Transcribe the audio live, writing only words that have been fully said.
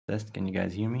Test. Can you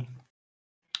guys hear me?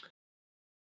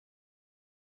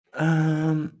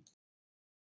 Yeah,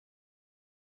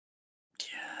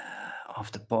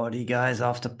 after party, guys,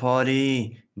 after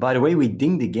party. By the way, we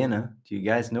dinged again, huh? Do you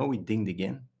guys know we dinged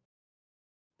again?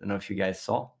 Don't know if you guys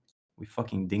saw. We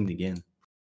fucking dinged again.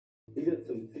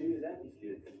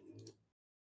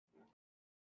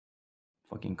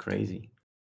 Fucking crazy.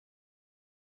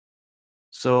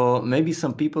 So maybe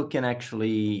some people can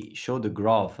actually show the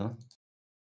graph, huh?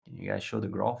 Can you guys show the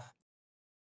graph?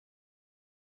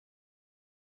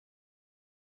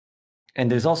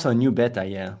 And there's also a new beta,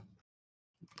 yeah.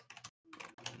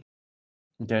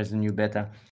 There's a new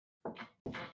beta.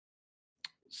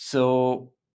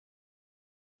 So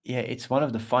yeah, it's one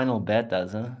of the final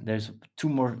betas, huh? There's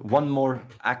one more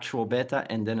actual beta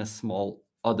and then a small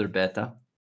other beta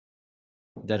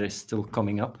that is still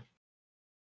coming up.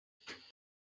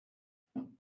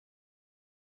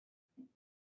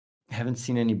 Haven't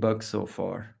seen any bugs so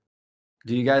far.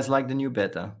 Do you guys like the new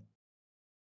beta?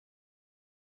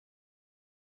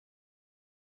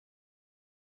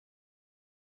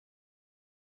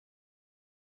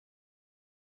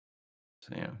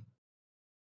 So yeah.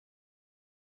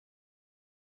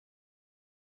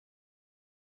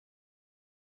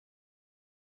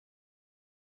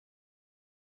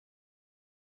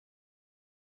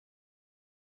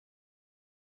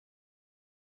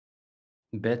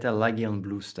 Beta laggy on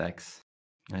BlueStacks.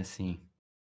 I see.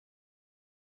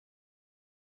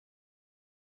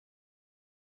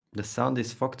 The sound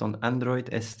is fucked on Android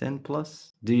S10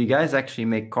 Plus. Do you guys actually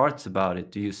make cards about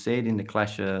it? Do you say it in the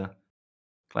Clash of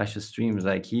streams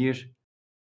like here?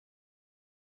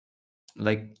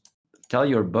 Like, tell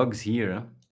your bugs here, huh?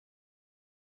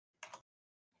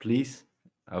 Please?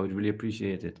 I would really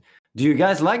appreciate it. Do you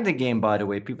guys like the game, by the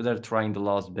way? People that are trying the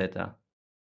last beta.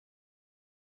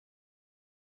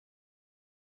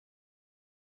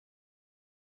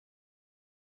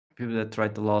 People that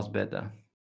tried the last beta.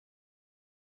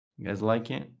 You guys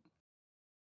like it?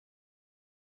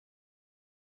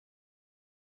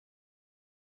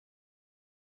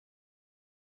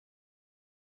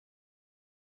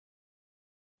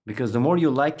 Because the more you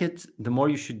like it, the more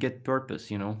you should get purpose,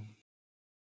 you know?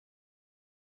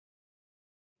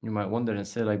 You might wonder and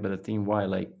say, like, but Athene, why?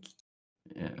 Like,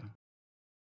 yeah.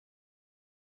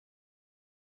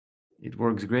 It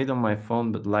works great on my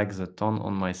phone, but lags a ton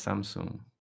on my Samsung.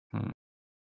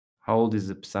 How old is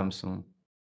the Samsung?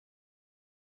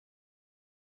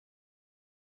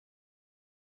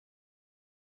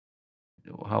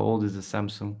 How old is the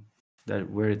Samsung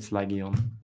where it's laggy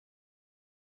on?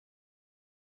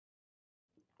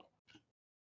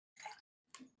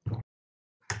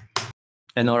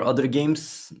 And are other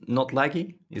games not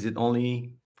laggy? Is it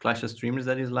only Clash of Streamers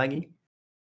that is laggy?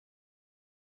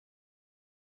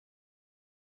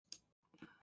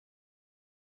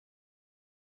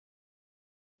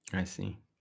 I see.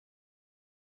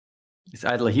 Is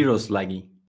Idle Heroes laggy?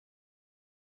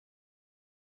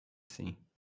 I see.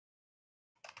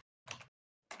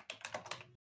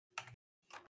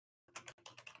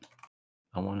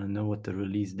 I want to know what the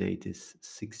release date is.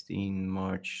 16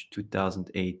 March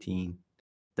 2018.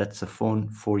 That's a phone,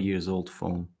 4 years old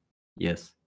phone.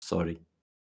 Yes, sorry.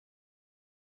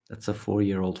 That's a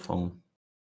 4-year-old phone.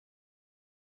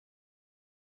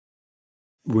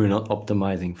 We're not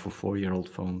optimizing for 4-year-old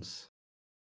phones.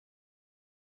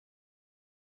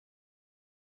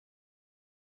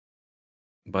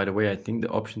 By the way, I think the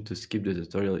option to skip the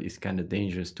tutorial is kind of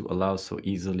dangerous to allow so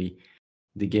easily.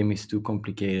 The game is too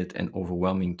complicated and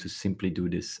overwhelming to simply do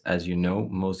this. As you know,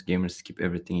 most gamers skip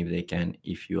everything if they can.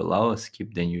 If you allow a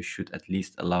skip, then you should at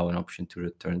least allow an option to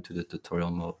return to the tutorial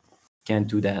mode. Can't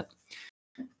do that.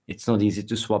 It's not easy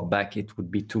to swap back. It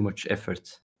would be too much effort.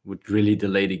 It would really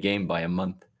delay the game by a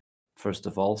month. First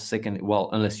of all. Second, well,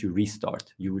 unless you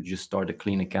restart, you would just start a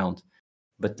clean account.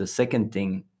 But the second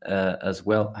thing as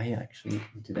well,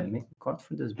 did I make a card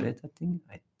for this beta thing?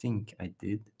 I think I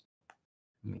did.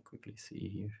 Let me quickly see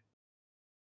here.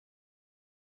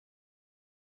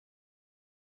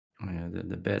 Oh yeah,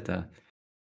 the beta,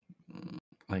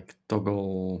 like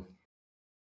toggle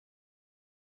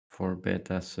for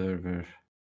beta server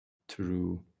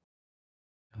through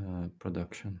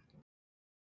production.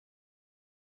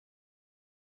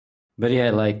 But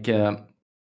yeah, like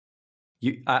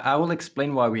I will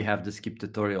explain why we have the skip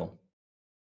tutorial.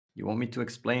 You want me to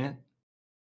explain it?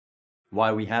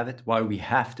 Why we have it? Why we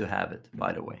have to have it,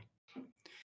 by the way.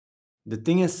 The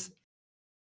thing is,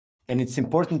 and it's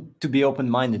important to be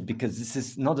open-minded because this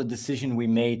is not a decision we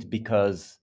made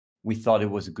because we thought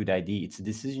it was a good idea. It's a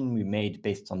decision we made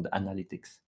based on the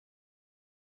analytics.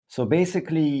 So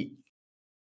basically,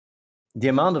 the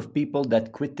amount of people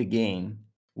that quit the game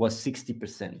was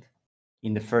 60%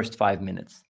 in the first 5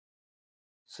 minutes.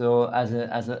 So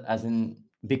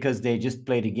because they just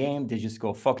play the game, they just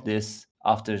go fuck this.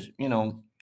 After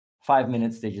 5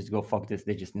 minutes, they just go fuck this.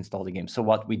 They just install the game. So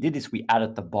what we did is we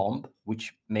added the bomb,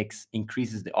 which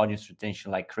increases the audience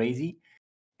retention like crazy.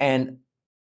 And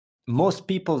most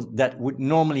people that would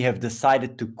normally have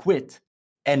decided to quit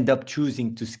end up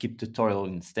choosing to skip tutorial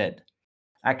instead.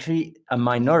 Actually, a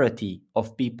minority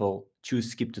of people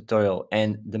choose skip tutorial,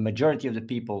 and the majority of the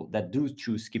people that do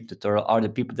choose skip tutorial are the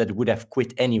people that would have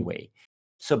quit anyway.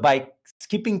 So by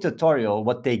skipping tutorial,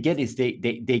 what they get is they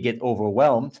get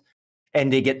overwhelmed,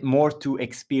 and they get more to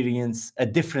experience a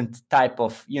different type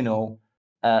of,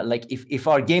 like if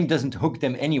our game doesn't hook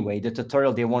them anyway, the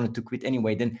tutorial they wanted to quit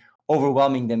anyway, then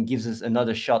overwhelming them gives us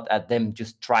another shot at them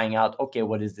just trying out, okay,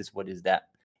 what is this? What is that?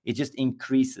 It just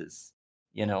increases,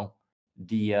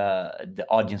 the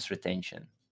audience retention.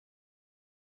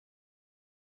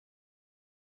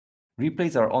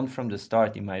 Replays are on from the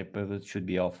start. In my opinion, it should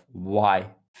be off. Why,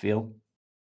 Phil?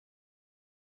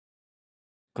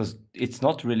 Because it's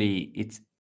not really,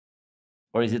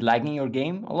 or is it lagging your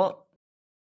game a lot?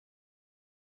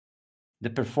 The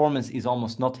performance is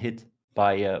almost not hit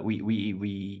by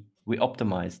we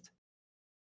optimized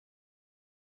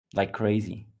like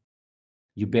crazy.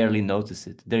 You barely notice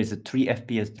it. There is a 3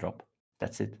 FPS drop.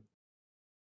 That's it.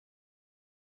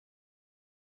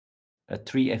 A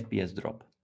 3 FPS drop.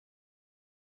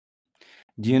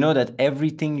 Do you know that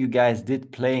everything you guys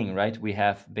did playing, right? We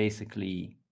have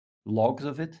basically logs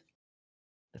of it.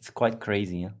 That's quite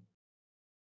crazy, huh?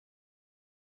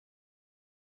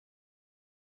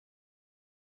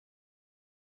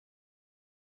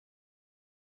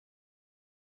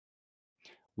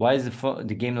 Why is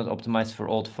the game not optimized for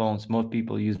old phones? Most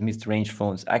people use mid-range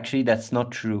phones. Actually, that's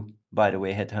not true, by the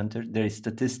way, Headhunter. There is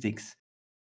statistics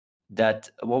that,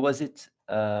 what was it?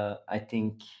 I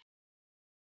think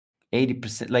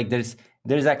 80%, like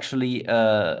there's actually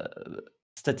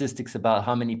statistics about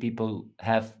how many people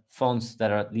have phones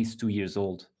that are at least 2 years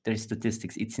old. There's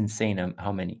statistics. It's insane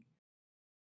how many.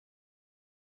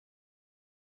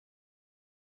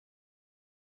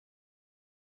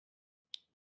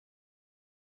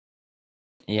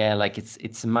 Yeah, like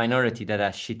it's a minority that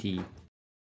has shitty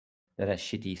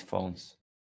phones.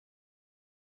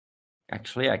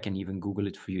 Actually, I can even Google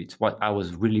it for you. It's what I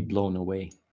was really blown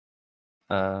away.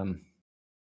 A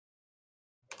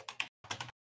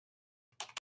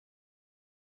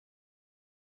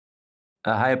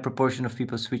higher proportion of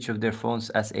people switch off their phones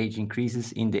as age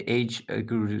increases. In the age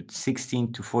group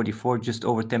 16 to 44, just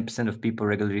over 10% of people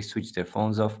regularly switch their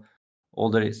phones off.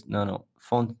 Older is no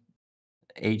phone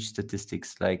age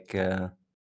statistics. Like, let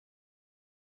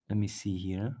me see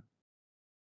here.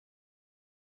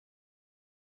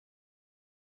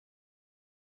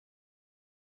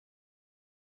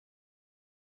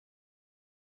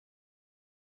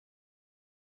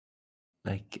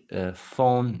 Like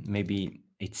phone, maybe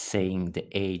it's saying the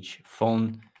age.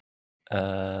 Phone,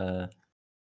 and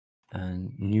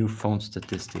new phone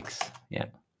statistics. Yeah,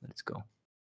 let's go.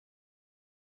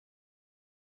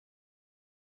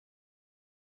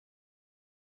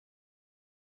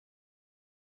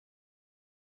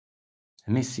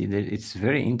 Let me see. It's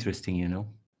very interesting,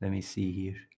 Let me see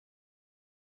here.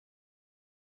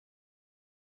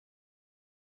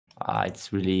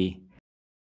 It's really,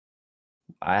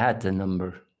 I had the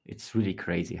number. It's really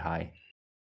crazy high.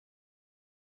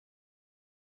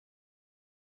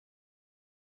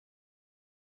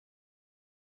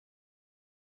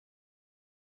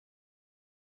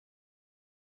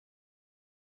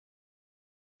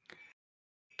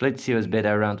 Played COS beta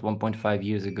around 1.5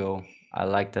 years ago. I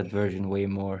liked that version way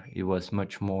more. It was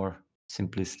much more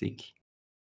simplistic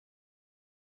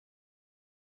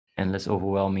and less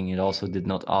overwhelming. It also did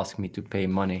not ask me to pay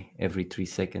money every 3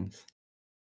 seconds.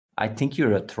 I think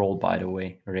you're a troll, by the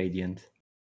way, Raydiant. I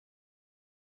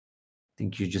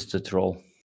think you're just a troll.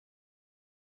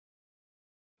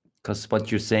 Because what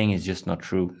you're saying is just not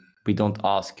true. We don't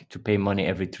ask to pay money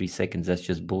every 3 seconds. That's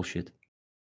just bullshit.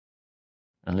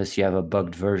 Unless you have a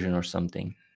bugged version or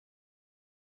something.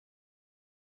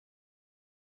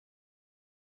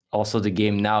 Also, the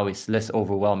game now is less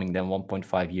overwhelming than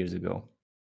 1.5 years ago.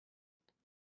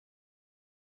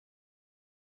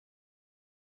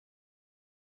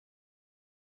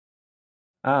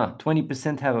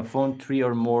 20% have a phone 3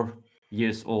 or more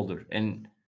years older, and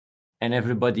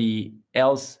everybody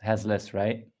else has less,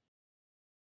 right?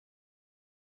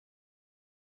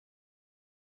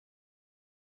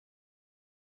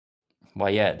 Well,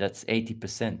 yeah, that's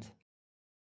 80%.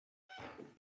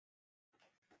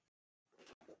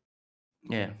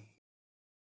 Yeah.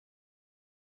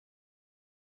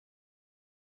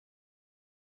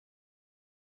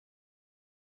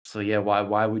 So yeah,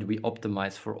 why would we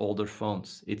optimize for older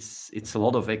phones? It's a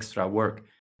lot of extra work.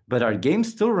 But our game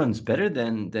still runs better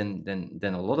than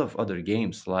a lot of other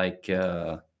games like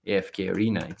AFK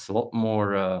Arena. It's a lot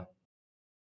more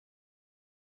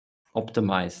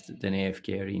optimized than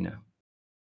AFK Arena.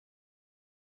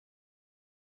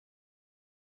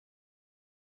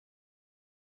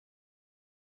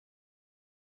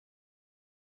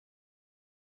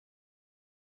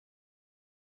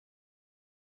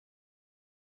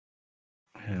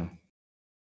 Yeah.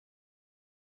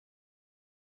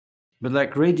 But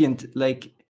like Radiant,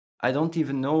 like I don't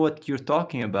even know what you're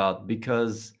talking about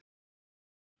because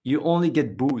you only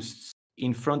get boosts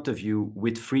in front of you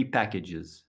with free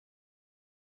packages.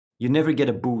 You never get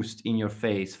a boost in your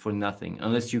face for nothing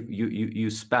unless you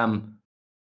spam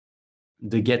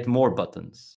the get more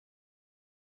buttons.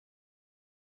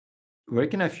 Where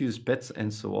can I fuse pets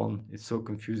and so on? It's so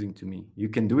confusing to me. You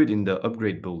can do it in the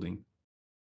upgrade building.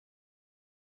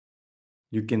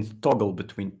 You can toggle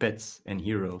between pets and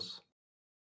heroes.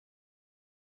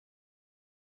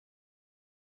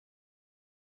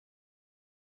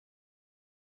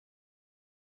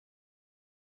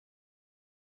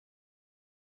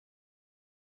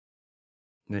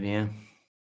 But yeah.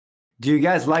 Do you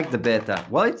guys like the beta?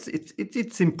 Well,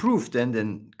 it's improved and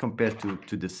then compared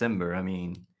to December. I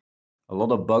mean, a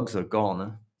lot of bugs are gone.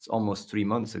 Huh? It's almost 3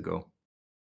 months ago.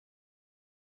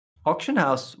 Auction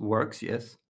house works,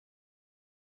 yes.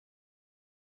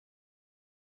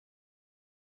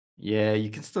 Yeah, you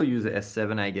can still use the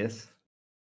S7, I guess.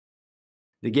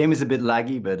 The game is a bit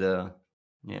laggy, but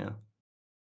yeah.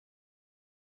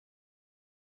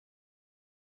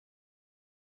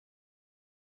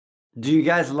 Do you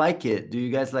guys like it? Do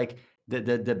you guys like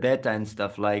the beta and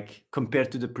stuff, like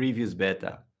compared to the previous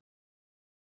beta?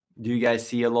 Do you guys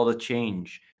see a lot of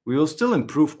change? We will still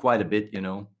improve quite a bit, you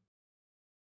know,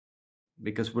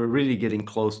 because we're really getting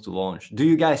close to launch. Do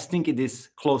you guys think it is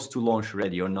close to launch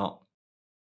ready or not?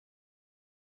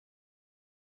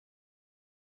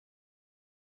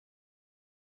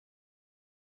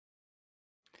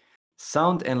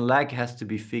 Sound and lag has to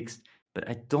be fixed, but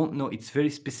I don't know. It's very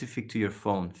specific to your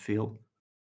phone, Phil.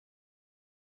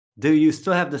 Do you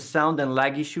still have the sound and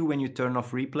lag issue when you turn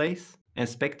off replays and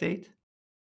spectate?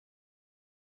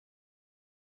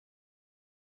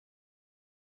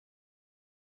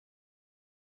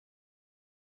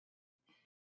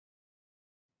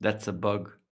 That's a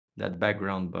bug, that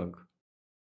background bug.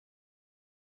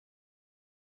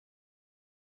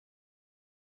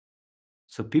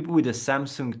 So people with a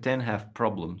Samsung 10 have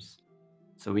problems.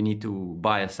 So we need to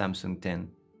buy a Samsung 10.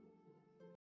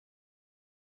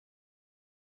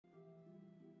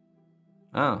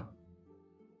 Ah,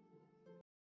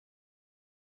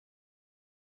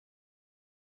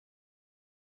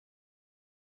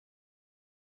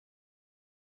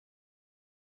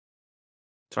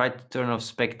 try to turn off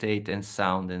spectate and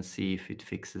sound and see if it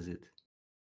fixes it.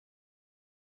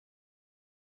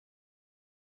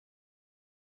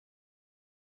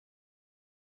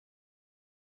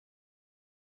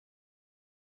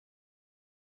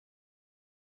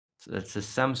 So that's a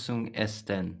Samsung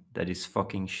S10 that is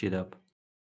fucking shit up.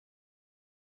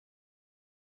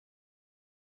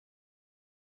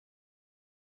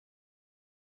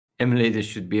 Emulators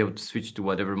should be able to switch to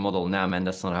whatever model. Nah, man,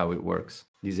 that's not how it works.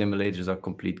 These emulators are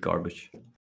complete garbage.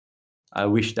 I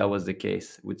wish that was the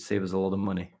case. It would save us a lot of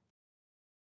money.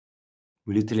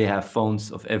 We literally have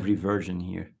phones of every version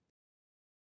here.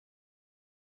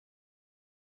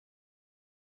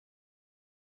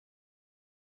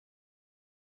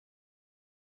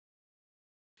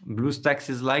 BlueStacks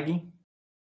is laggy.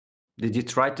 Did you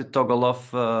try to toggle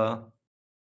off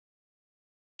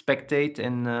spectate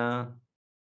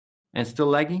and still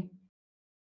laggy?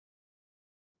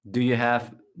 Do you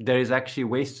have? There is actually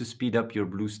ways to speed up your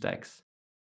BlueStacks.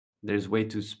 There's way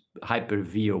to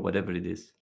Hyper-V or whatever it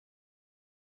is.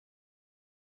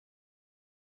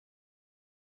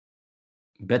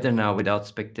 Better now without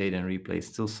spectate and replay.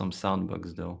 Still some sound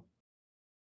bugs though.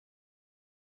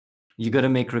 You got to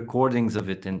make recordings of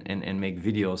it and make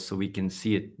videos so we can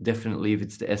see it. Definitely if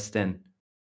it's the S10.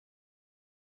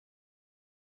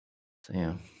 So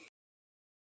yeah.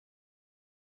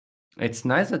 It's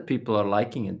nice that people are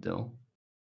liking it though.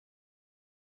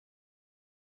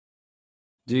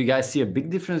 Do you guys see a big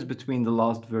difference between the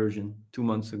last version 2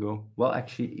 months ago? Well,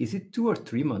 actually, is it 2 or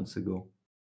 3 months ago?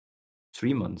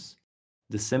 3 months.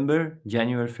 December,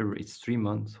 January, February. It's 3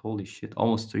 months. Holy shit.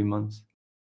 Almost 3 months.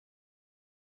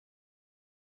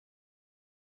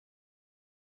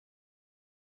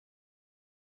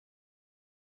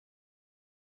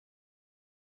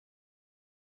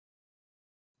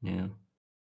 Yeah.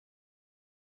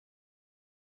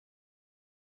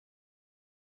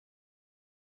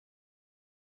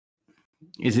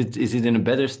 Is it in a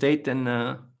better state than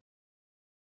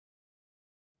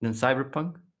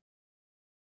Cyberpunk?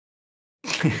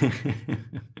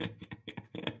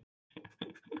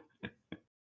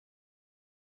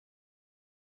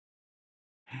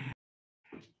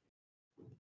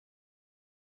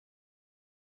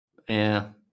 Yeah.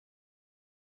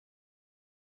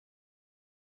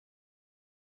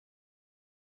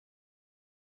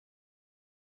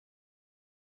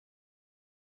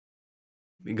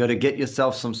 You gotta get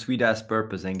yourself some sweet ass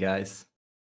purpose, and guys,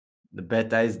 the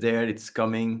beta is there. It's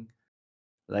coming.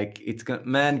 Like it's gonna,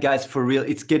 man, guys, for real,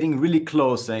 it's getting really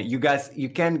close. You guys, you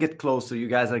can get closer. You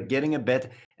guys are getting a beta,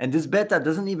 and this beta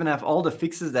doesn't even have all the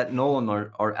fixes that Nolan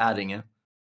are adding. Eh?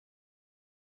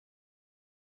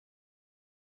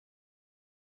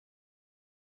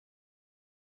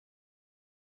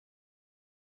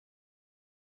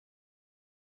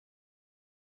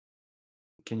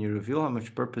 Can you reveal how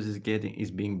much purpose is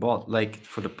being bought? Like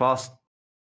for the past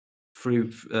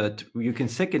free, you can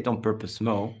check it on purpose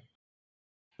Mo.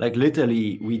 Like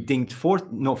literally, we dinged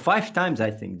 5 times,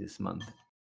 I think, this month.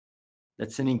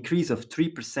 That's an increase of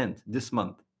 3% this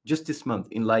month. Just this month,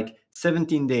 in like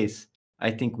 17 days,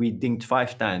 I think we dinged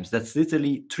 5 times. That's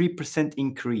literally 3%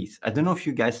 increase. I don't know if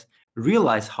you guys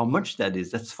realize how much that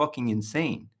is. That's fucking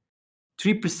insane.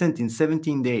 3% in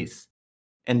 17 days.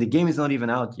 And the game is not even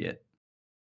out yet.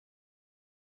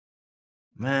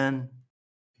 Man,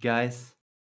 guys.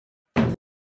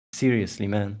 Seriously,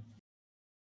 man.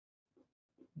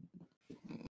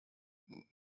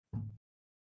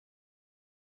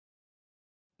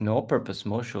 No purpose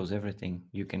mode shows everything.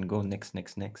 You can go next. Yeah,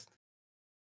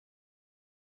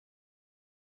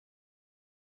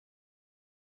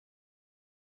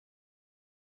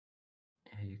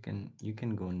 you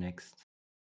can go next.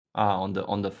 On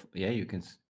the yeah, you can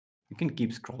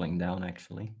keep scrolling down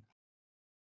actually.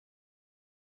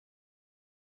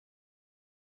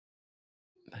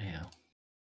 Yeah.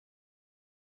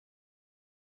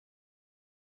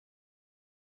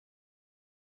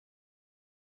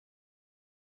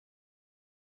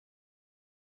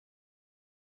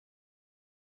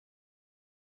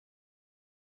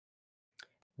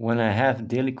 When I have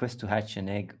daily quest to hatch an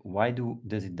egg, why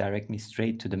does it direct me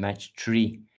straight to the match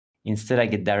tree? Instead, I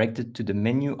get directed to the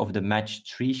menu of the match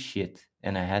tree shit,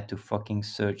 and I had to fucking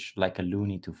search like a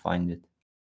loony to find it.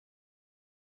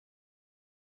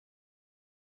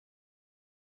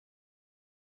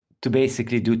 To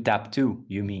basically do tab 2,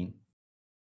 you mean?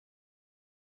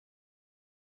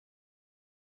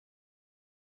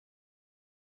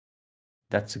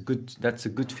 That's a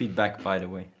good feedback, by the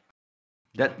way.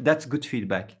 That's good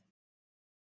feedback.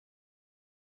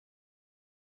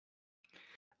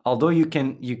 Although you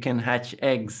can hatch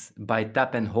eggs by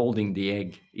tap and holding the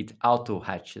egg, it auto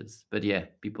hatches. But yeah,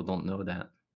 people don't know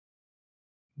that.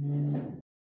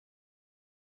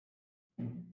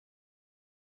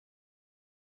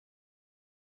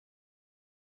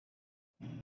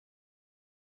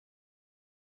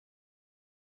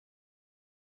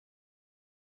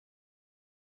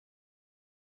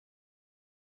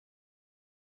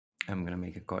 I'm gonna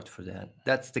make a card for that.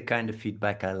 That's the kind of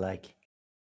feedback I like.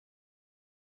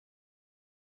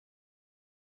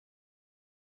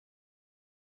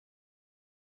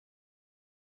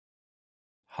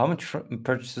 How much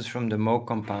purchases from the Mo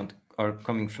compound are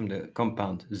coming from the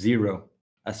compound? 0,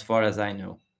 as far as I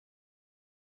know.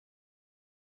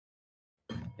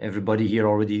 Everybody here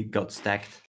already got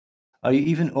stacked. Are you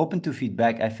even open to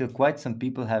feedback? I feel quite some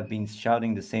people have been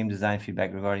shouting the same design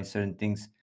feedback regarding certain things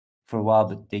for a while,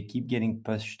 but they keep getting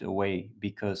pushed away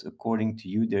because according to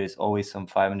you, there is always some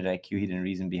 500 IQ hidden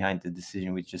reason behind the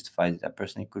decision which justifies it. I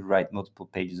personally could write multiple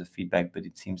pages of feedback, but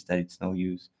it seems that it's no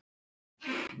use.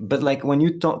 But like when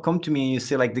you come to me and you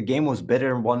say like the game was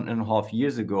better 1.5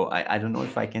 years ago, I don't know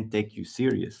if I can take you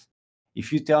serious.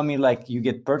 If you tell me like you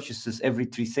get purchases every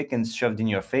 3 seconds shoved in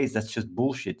your face, that's just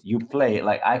bullshit. You play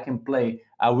like I can play.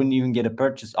 I wouldn't even get a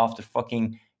purchase after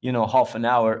fucking, half an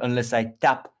hour unless I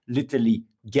tap literally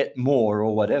get more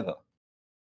or whatever.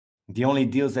 The only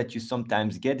deals that you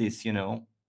sometimes get is,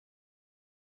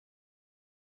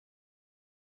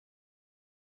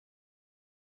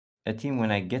 Athene, when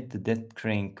I get the Death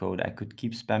Crane code, I could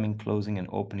keep spamming closing and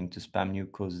opening to spam new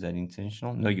codes. Is that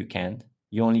intentional? No, you can't.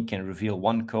 You only can reveal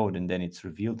one code and then it's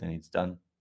revealed and it's done.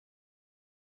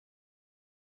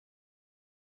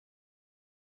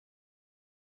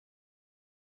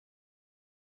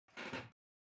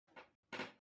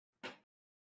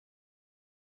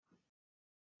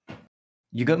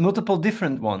 You got multiple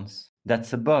different ones.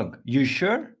 That's a bug. You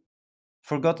sure?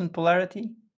 Forgotten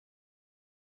polarity?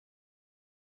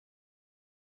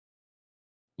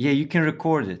 Yeah, you can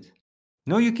record it.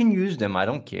 No, you can use them. I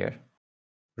don't care.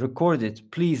 Record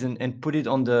it, please, and put it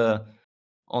on the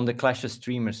Clash of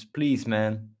Streamers, please,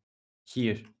 man.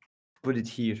 Here, put it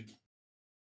here.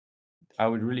 I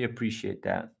would really appreciate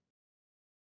that.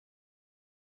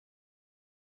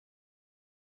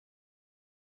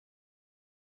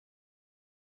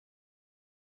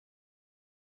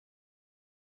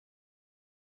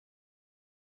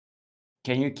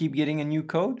 Can you keep getting a new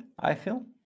code, I feel?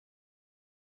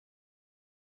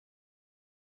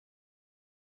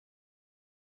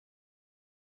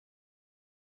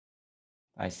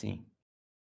 I see.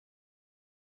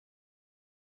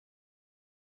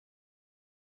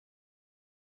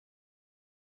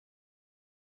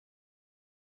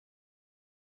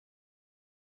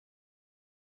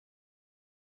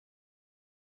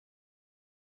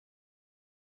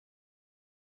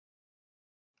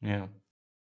 Yeah.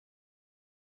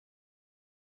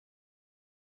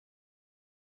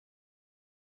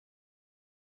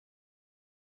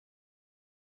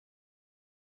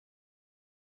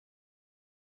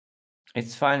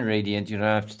 It's fine, Radiant. You don't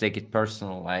have to take it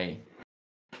personal.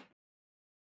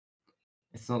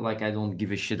 It's not like I don't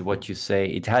give a shit what you say.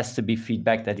 It has to be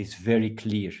feedback that is very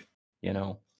clear, you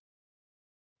know?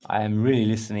 I am really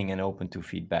listening and open to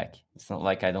feedback. It's not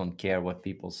like I don't care what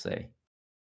people say.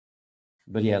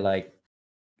 But yeah, like,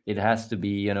 it has to be,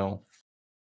 you know,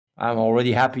 I'm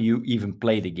already happy you even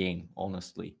play the game,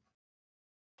 honestly.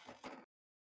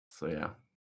 So yeah.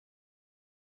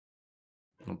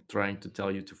 I'm trying to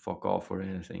tell you to fuck off or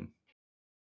anything.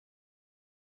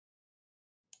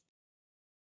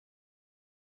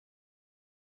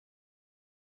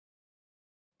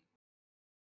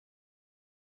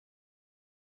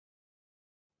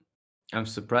 I'm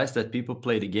surprised that people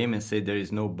play the game and say there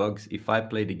is no bugs. If I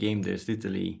play the game, there's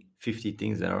literally 50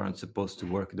 things that aren't supposed to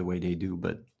work the way they do,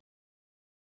 but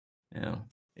you know,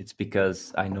 it's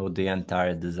because I know the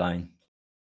entire design.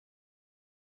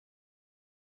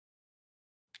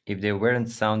 If there weren't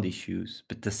sound issues,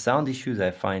 but the sound issues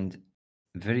I find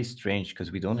very strange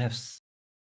because we don't have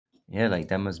yeah, like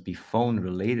that must be phone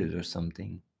related or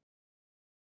something.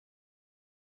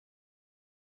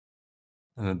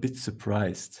 I'm a bit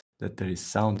surprised that there is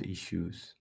sound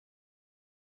issues.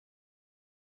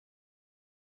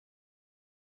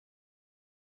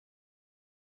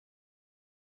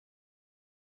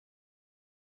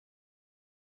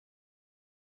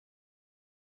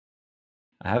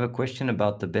 I have a question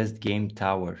about the best game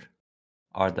tower.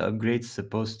 Are the upgrades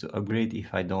supposed to upgrade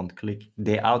if I don't click?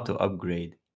 They auto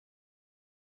upgrade.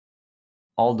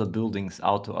 All the buildings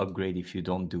auto upgrade if you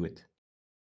don't do it.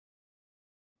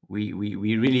 We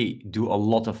really do a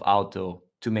lot of auto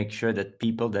to make sure that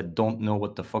people that don't know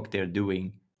what the fuck they're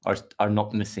doing are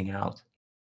not missing out.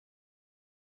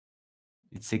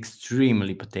 It's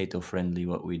extremely potato friendly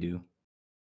what we do.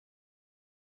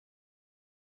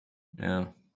 Yeah.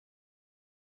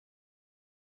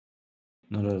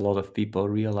 Not a lot of people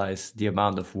realize the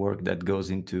amount of work that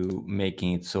goes into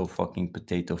making it so fucking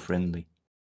potato friendly.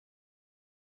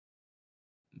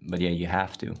 But yeah, you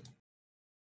have to.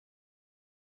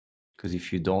 Because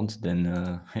if you don't, then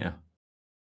yeah.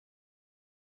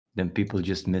 Then people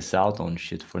just miss out on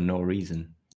shit for no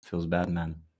reason. Feels bad,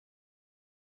 man.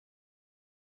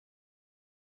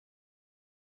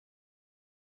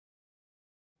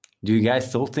 Do you guys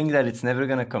still think that it's never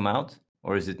gonna come out?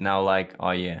 Or is it now like,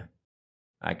 oh yeah,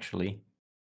 actually,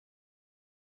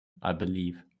 I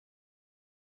believe.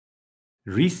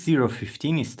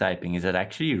 Reese015 is typing. Is that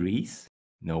actually Reese?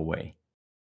 No way.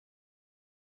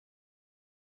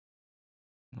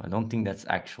 I don't think that's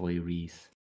actually Reese.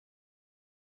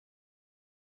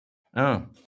 Oh.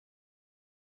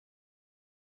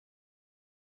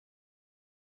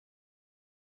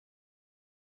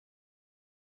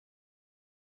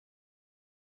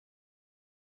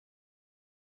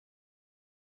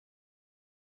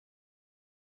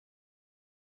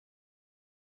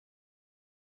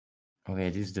 Okay,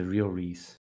 this is the real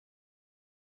Reese.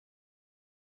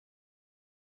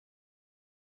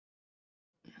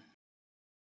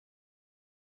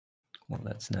 Well,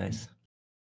 that's nice.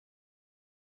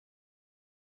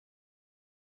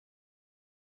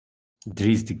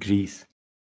 Dries degrees.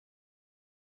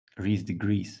 Reese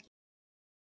degrees.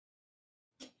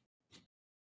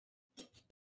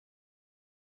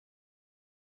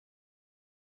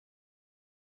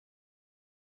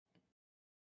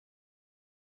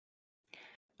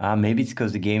 Maybe it's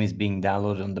because the game is being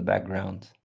downloaded on the background.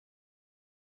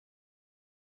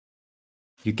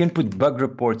 You can put bug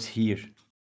reports here.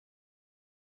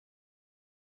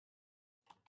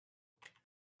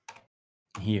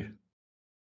 Here.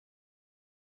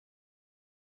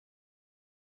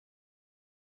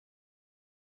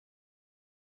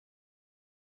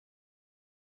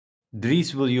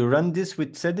 Dries, will you run this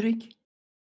with Cedric?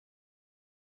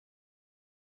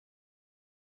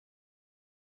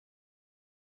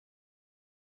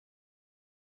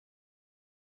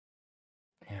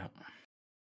 Yeah.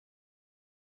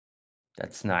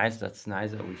 That's nice. That's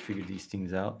nice that we figure these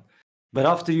things out. But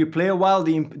after you play a while,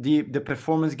 the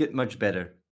performance get much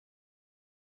better.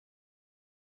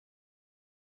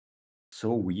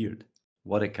 So weird.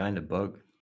 What a kind of bug.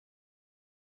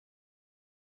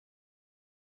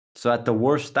 So at the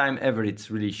worst time ever,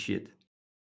 it's really shit.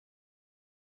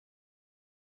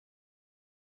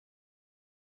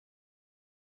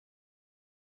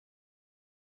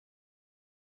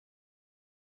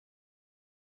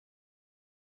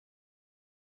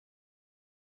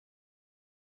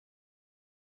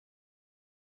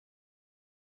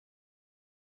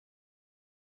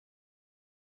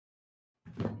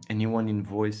 Anyone in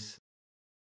voice?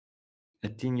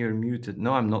 Athene, you're muted.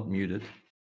 No, I'm not muted.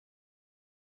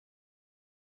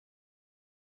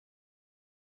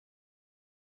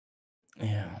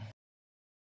 Yeah.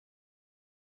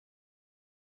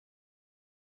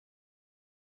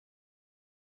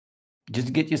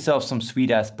 Just get yourself some sweet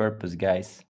ass purpose,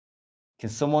 guys. Can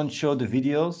someone show the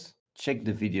videos? Check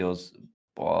the videos.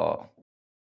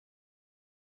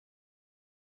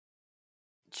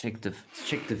 Check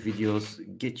the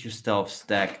videos. Get yourself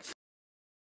stacked.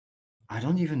 I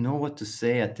don't even know what to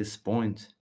say at this point.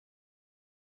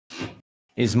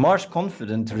 Is March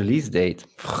confident release date?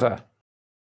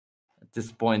 At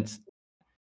this point,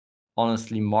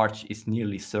 honestly, March is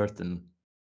nearly certain.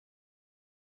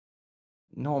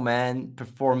 No, man,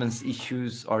 performance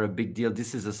issues are a big deal.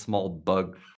 This is a small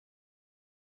bug.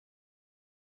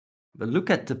 But look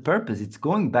at the purpose. It's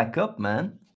going back up,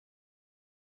 man.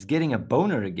 It's getting a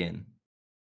boner again.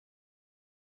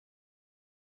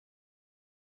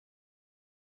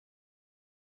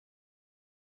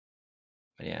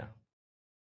 But yeah.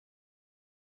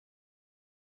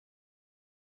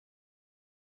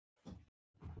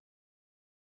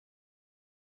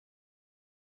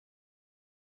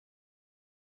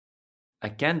 I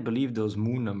can't believe those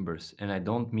moon numbers, and I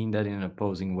don't mean that in an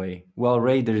opposing way. Well,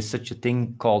 Ray, there is such a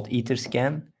thing called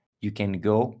Etherscan. You can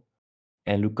go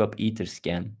and look up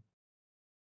Etherscan,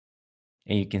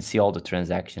 and you can see all the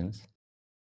transactions.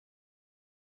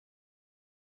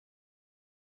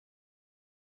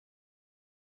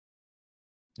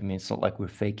 I mean, it's not like we're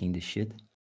faking this shit.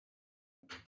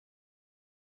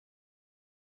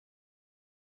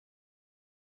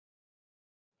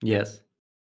 Yes.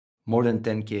 More than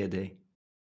 10K a day.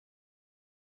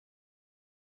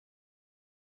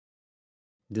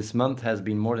 This month has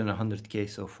been more than 100K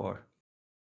so far.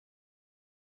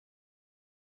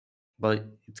 But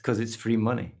it's because it's free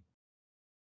money.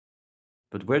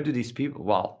 But where do these people...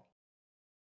 Wow.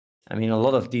 I mean, a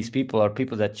lot of these people are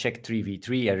people that check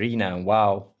 3v3, Arena, and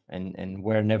WoW, and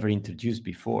were never introduced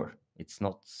before. It's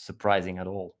not surprising at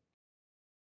all.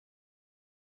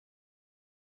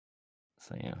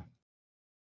 So, yeah.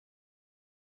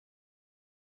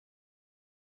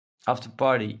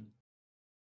 Afterparty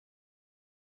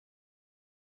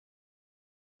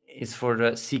is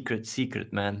for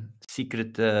secret, man.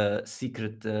 Secret,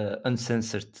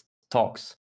 uncensored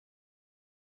talks.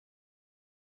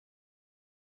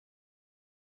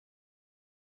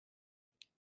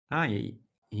 Ah,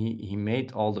 he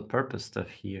made all the purpose stuff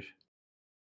here.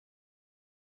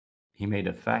 He made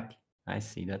a fact. I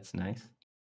see, that's nice.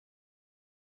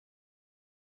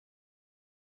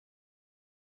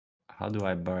 How do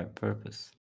I buy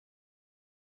purpose?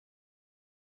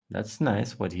 That's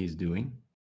nice what he's doing.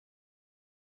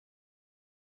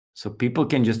 So people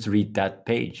can just read that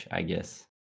page, I guess.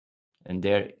 And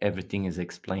there everything is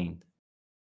explained.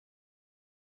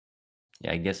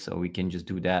 Yeah, I guess so. We can just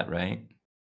do that, right?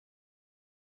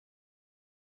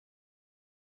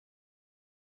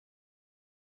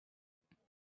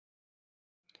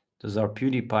 Those are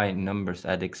PewDiePie numbers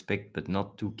I'd expect, but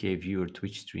not 2K viewer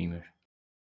Twitch streamer.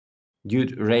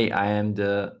 Dude, Ray, I'm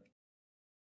the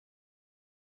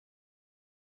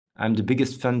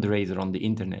biggest fundraiser on the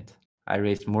internet. I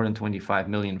raised more than 25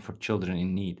 million for children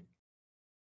in need.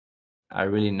 I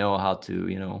really know how to,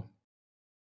 you know,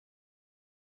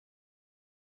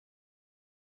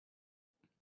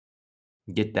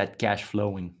 get that cash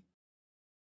flowing.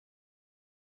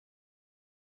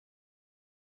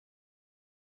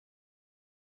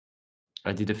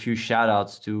 I did a few shout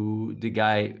outs to the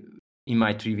guy in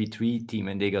my 3v3 team,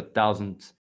 and they got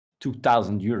 2,000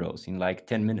 euros in like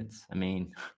 10 minutes. I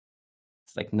mean,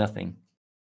 it's like nothing.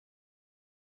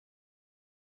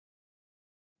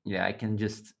 Yeah,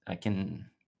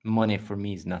 money for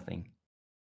me is nothing.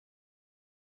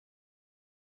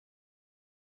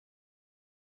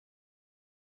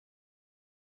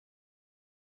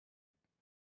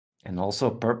 And also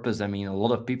purpose. I mean, a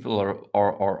lot of people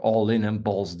are all in and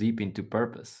balls deep into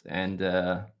purpose, and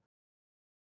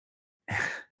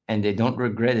and they don't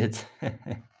regret it.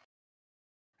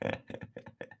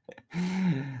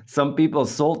 Some people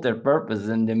sold their purpose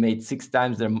and they made 5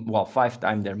 times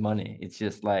their money. It's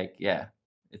just like, yeah,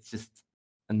 it's just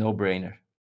a no-brainer.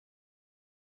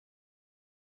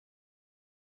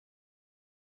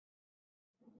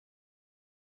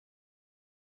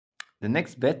 The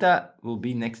next beta will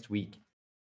be next week.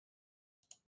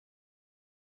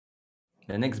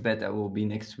 The next beta will be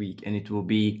next week, and it will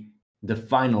be the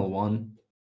final one.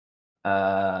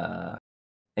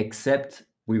 Except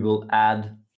we will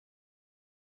add.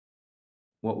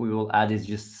 What we will add is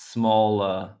just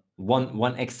small,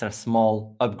 one extra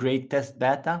small upgrade test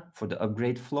beta for the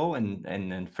upgrade flow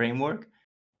and framework.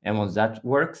 And once that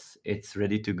works, it's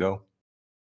ready to go.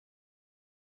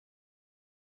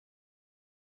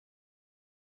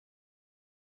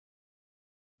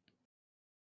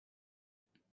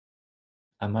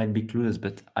 I might be clueless,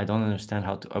 but I don't understand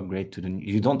how to upgrade to the new.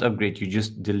 You don't upgrade, you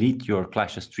just delete your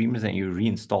Clash of Streamers and you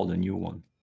reinstall the new one.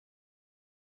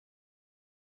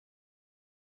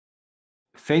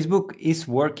 Facebook is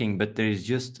working, but there is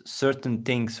just certain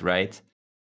things, right?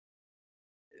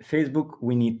 Facebook,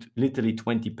 we need literally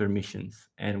 20 permissions,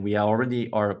 and we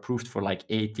already are approved for like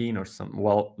 18 or some,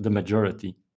 well, the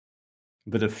majority,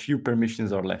 but a few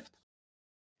permissions are left.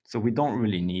 So we don't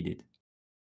really need it.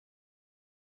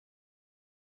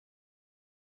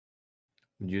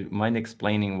 Would you mind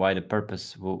explaining why the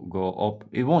purpose will go up?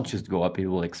 It won't just go up, it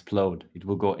will explode. It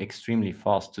will go extremely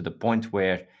fast to the point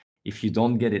where if you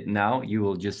don't get it now, you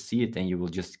will just see it and you will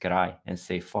just cry and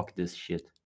say, fuck this shit.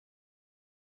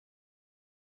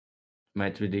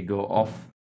 Might really go off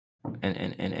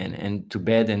and to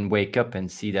bed and wake up and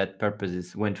see that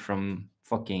purposes went from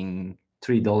fucking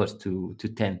 $3 to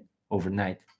 10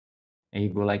 overnight. And you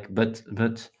go like, but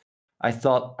I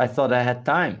thought I had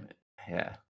time.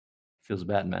 Yeah, feels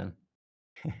bad, man.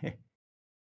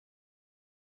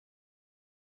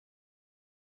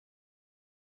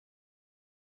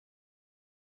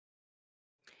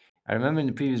 I remember in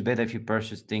the previous beta, if you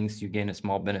purchase things, you gain a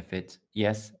small benefit.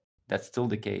 Yes, that's still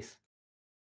the case.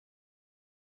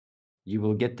 You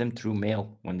will get them through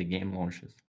mail when the game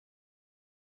launches.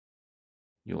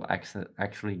 You'll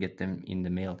actually get them in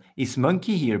the mail. Is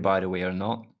Monkey here, by the way, or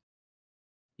not?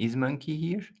 Is Monkey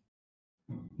here?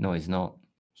 No, he's not.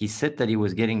 He said that he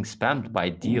was getting spammed by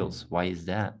deals. Why is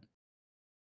that?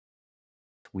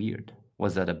 Weird.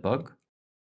 Was that a bug?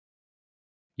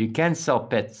 You can sell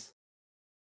pets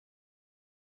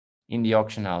in the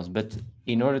auction house, but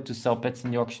in order to sell pets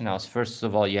in the auction house, first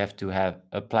of all, you have to have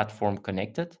a platform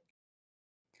connected.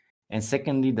 And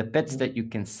secondly, the pets that you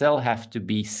can sell have to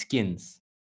be skins.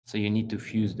 So you need to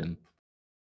fuse them.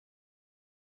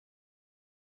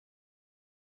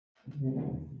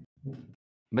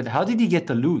 But how did he get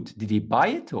the loot? Did he buy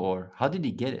it or how did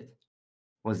he get it?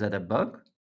 Was that a bug?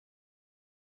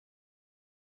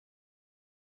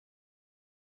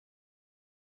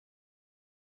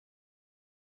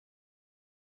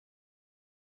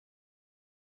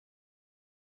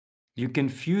 You can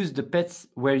fuse the pets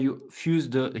where you fuse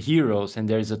the heroes and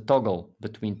there's a toggle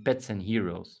between pets and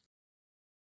heroes.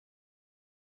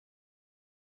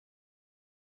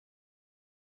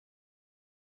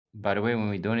 By the way, when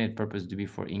we donate purpose to be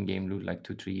for in-game loot like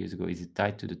 2-3 years ago, is it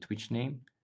tied to the Twitch name?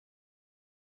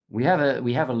 We have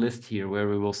a list here where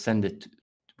we will send it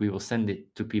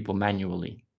to people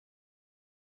manually.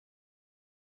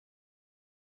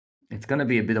 It's gonna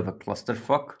be a bit of a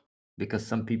clusterfuck because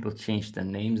some people changed their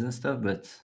names and stuff, but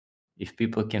if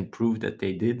people can prove that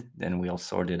they did, then we'll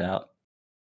sort it out.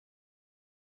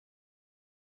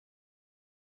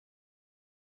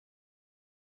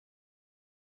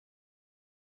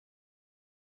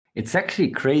 It's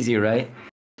actually crazy, right?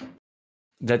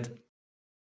 That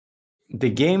the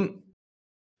game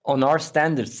on our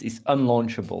standards is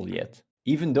unlaunchable yet.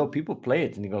 Even though people play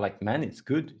it and they go like, man, it's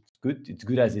good. It's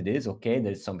good as it is. Okay,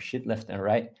 there's some shit left and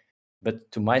right. But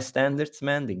to my standards,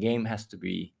 man, the game has to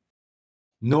be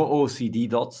no OCD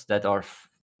dots that are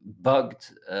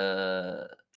bugged.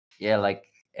 Yeah, like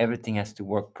everything has to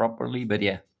work properly. But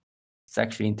yeah, it's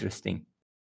actually interesting.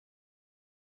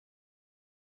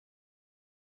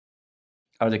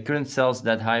 Are the current sales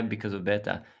that high because of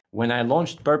beta? When I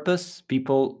launched Purpose,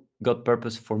 people got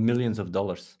Purpose for millions of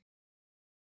dollars.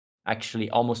 Actually,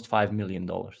 almost $5 million,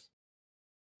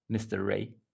 Mr. Ray.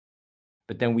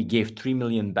 But then we gave 3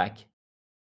 million back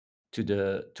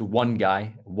to one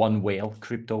guy, one whale,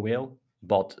 crypto whale,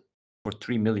 bought for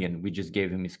 3 million. We just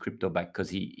gave him his crypto back because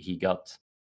he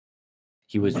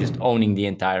was just owning the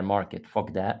entire market.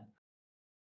 Fuck that.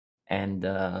 And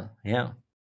yeah,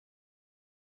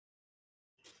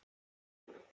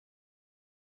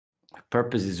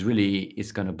 purpose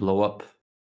is gonna blow up.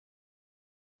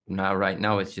 Now, right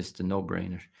now, it's just a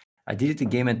no-brainer. I deleted the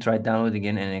game and tried download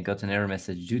again, and I got an error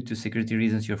message. Due to security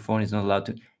reasons, your phone is not allowed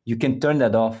to. You can turn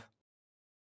that off.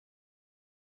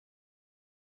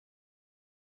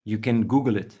 You can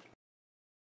Google it.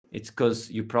 It's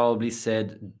because you probably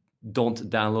said don't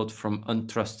download from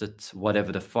untrusted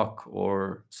whatever the fuck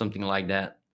or something like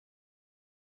that.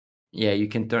 Yeah, you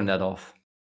can turn that off.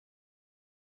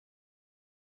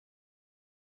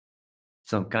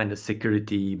 Some kind of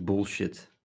security bullshit.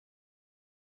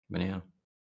 But yeah.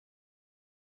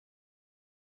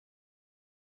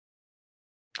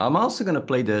 I'm also gonna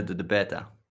play the beta.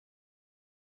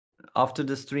 After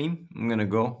the stream, I'm gonna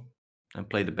go and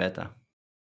play the beta.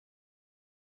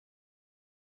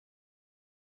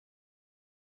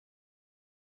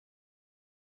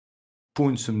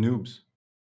 Poon some noobs.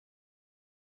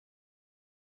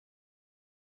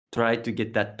 Try to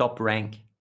get that top rank.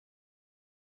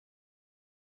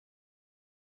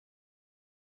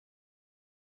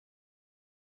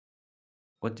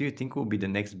 What do you think will be the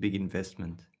next big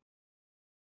investment?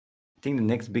 I think the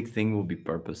next big thing will be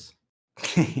purpose.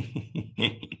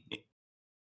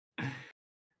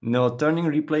 No, turning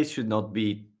replays should not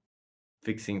be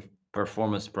fixing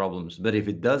performance problems. But if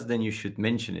it does, then you should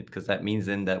mention it, because that means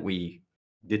then that we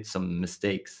did some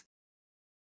mistakes.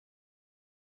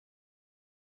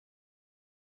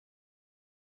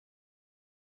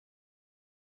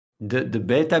 The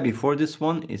beta before this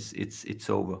one it's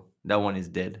over. That one is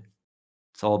dead.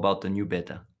 It's all about the new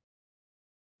beta.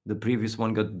 The previous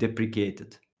one got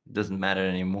deprecated. It doesn't matter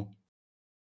anymore.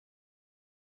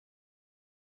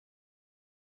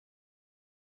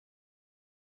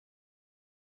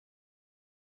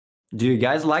 Do you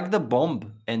guys like the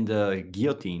bomb and the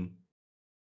guillotine?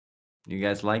 Do you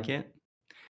guys like it?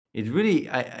 It really,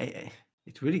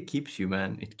 it really keeps you,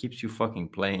 man. It keeps you fucking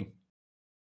playing.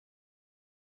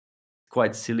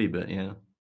 Quite silly, but yeah.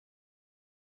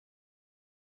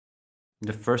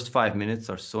 The first 5 minutes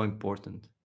are so important.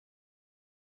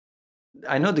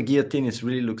 I know the guillotine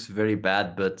really looks very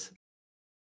bad, but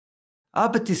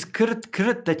but this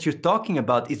krt that you're talking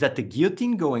about, is that the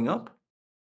guillotine going up?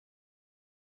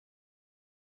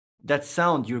 That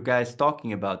sound you guys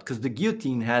talking about, because the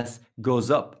guillotine goes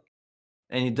up,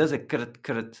 and it does a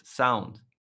krt sound.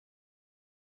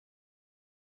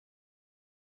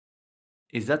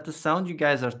 Is that the sound you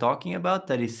guys are talking about?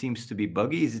 That it seems to be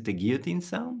buggy? Is it the guillotine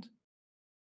sound?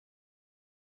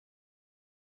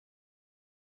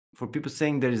 For people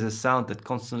saying there is a sound that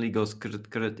constantly goes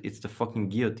krt, it's the fucking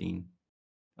guillotine.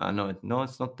 No, no,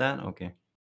 it's not that. Okay,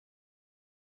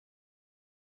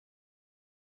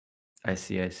 I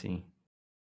see. I see.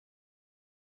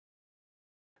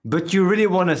 But you really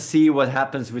want to see what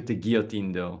happens with the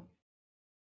guillotine, though.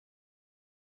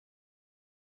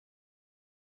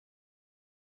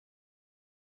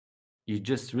 You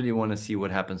just really want to see what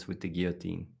happens with the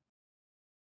guillotine.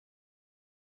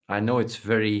 I know it's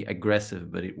very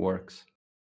aggressive, but it works.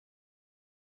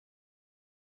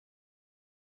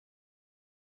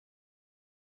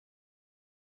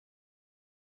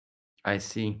 I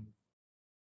see.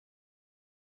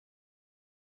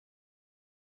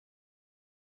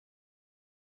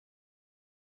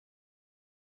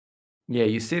 Yeah,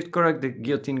 you saved correct. The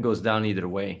guillotine goes down either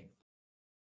way.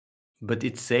 But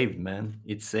it's saved, man.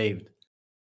 It's saved.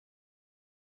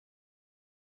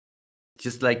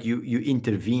 Just like you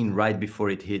intervene right before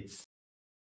it hits.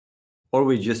 Or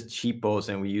we just cheapos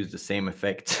and we use the same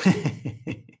effect.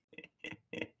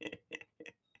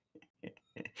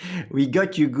 We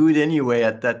got you good anyway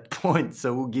at that point,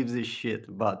 so who gives a shit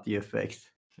about the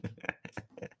effects?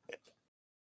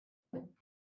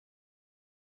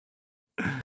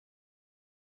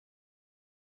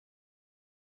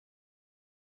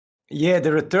 Yeah,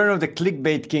 the return of the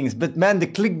clickbait kings. But man, the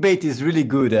clickbait is really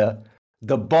good.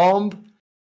 The bomb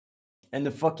and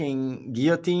the fucking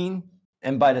guillotine.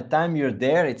 And by the time you're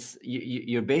there,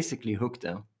 you're basically hooked.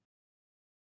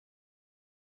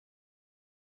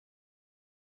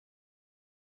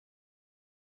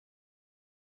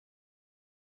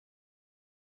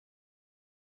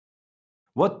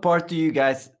 What part do you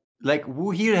guys like?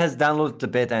 Who here has downloaded the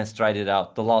beta and tried it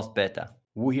out? The last beta.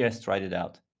 Who here has tried it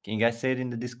out? Can you guys say it in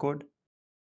the Discord?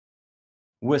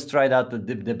 Who has tried out the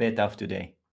beta of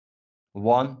today?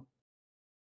 1,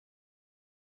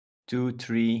 2,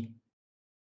 3,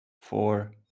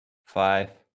 4, 5,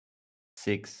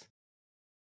 6.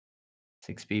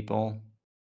 6 people.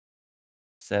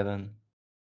 7.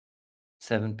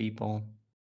 7 people.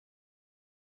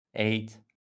 8.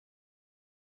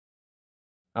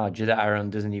 Oh, Jedi Iron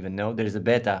doesn't even know. There's a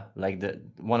beta, like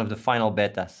one of the final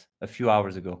betas a few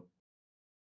hours ago.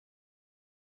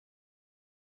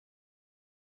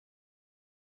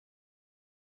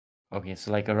 Okay,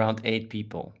 so like around 8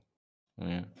 people.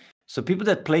 Yeah. So people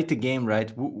that played the game,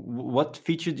 right? What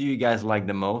feature do you guys like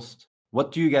the most?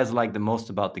 What do you guys like the most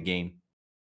about the game?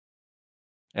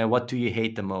 And what do you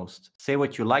hate the most? Say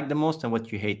what you like the most and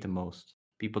what you hate the most.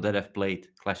 People that have played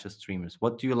Clash of Streamers.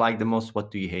 What do you like the most?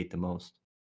 What do you hate the most?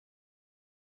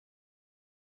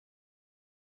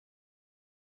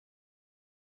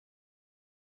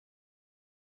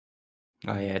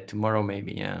 Oh yeah, tomorrow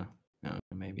maybe, yeah. Yeah,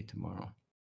 maybe tomorrow.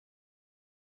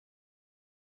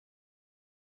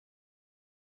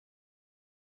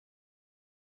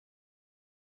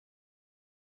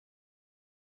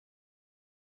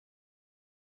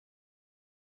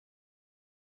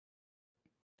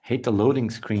 Hate the loading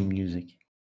screen music.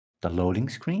 The loading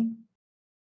screen?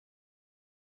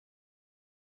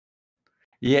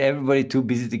 Yeah, everybody too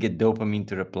busy to get dopamine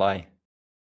to reply.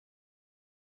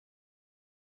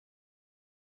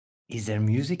 Is there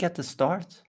music at the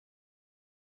start?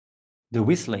 The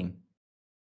whistling.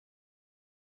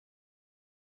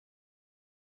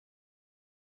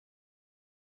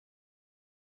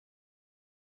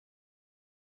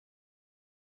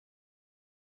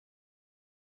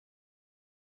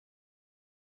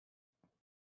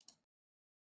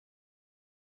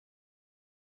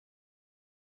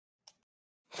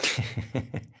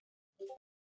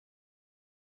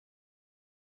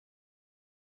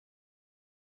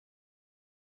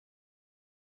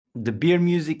 The beer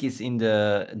music is in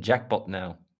the jackpot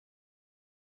now.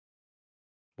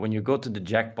 When you go to the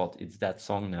jackpot, it's that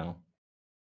song now.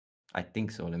 I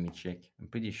think so. Let me check. I'm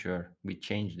pretty sure we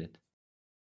changed it.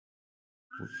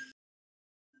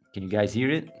 Can you guys hear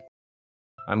it?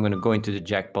 I'm gonna go into the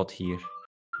jackpot here.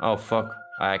 Oh fuck!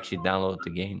 I actually downloaded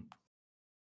the game.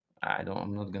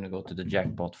 I'm not gonna go to the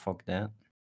jackpot. Fuck that.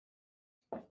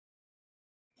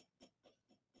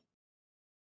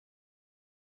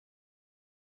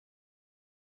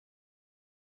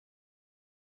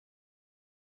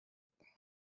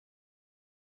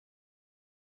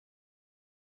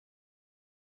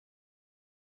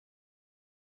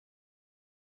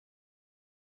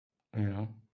 You know.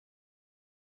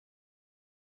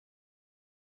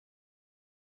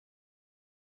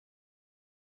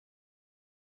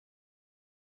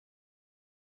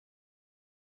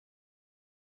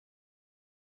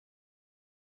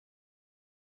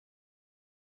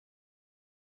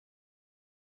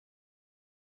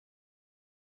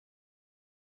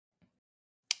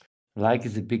 Like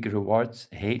is the big rewards.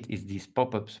 Hate is these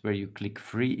pop-ups where you click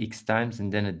free X times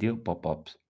and then a deal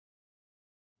pop-ups.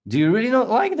 Do you really not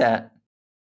like that?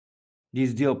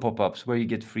 These deal pop-ups where you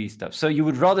get free stuff. So you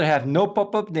would rather have no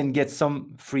pop-up than get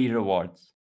some free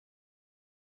rewards.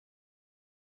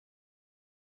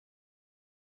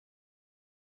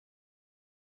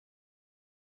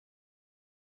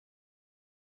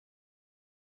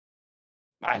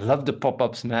 I love the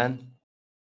pop-ups, man.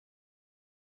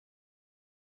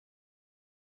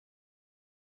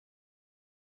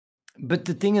 But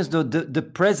the thing is, though, the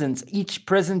presents, each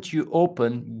present you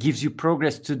open gives you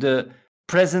progress to the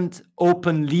present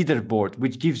open leaderboard,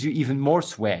 which gives you even more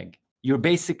swag. You're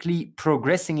basically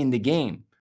progressing in the game.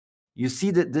 You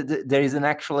see that there is an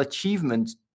actual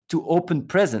achievement to open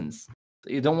presents.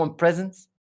 You don't want presents?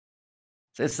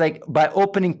 So it's like by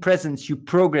opening presents, you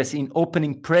progress in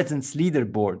opening presents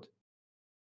leaderboard.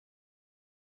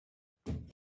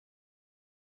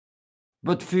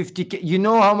 But 50K, you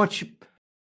know how much?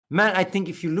 Man, I think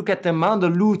if you look at the amount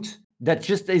of loot that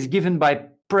just is given by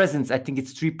presents, I think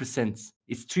it's 3%.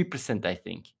 It's 3%, I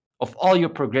think. Of all your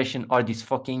progression are these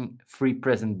fucking free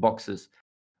present boxes.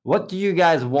 What do you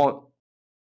guys want?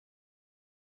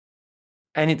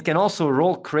 And it can also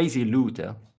roll crazy loot.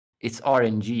 It's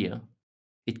RNG.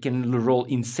 It can roll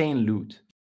insane loot.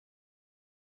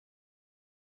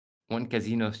 One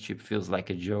casino's chip feels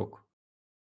like a joke.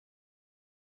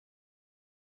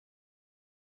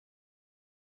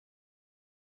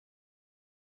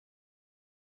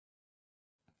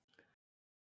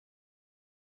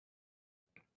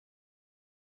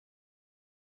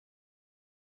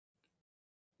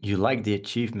 You like the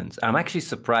achievements. I'm actually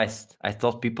surprised. I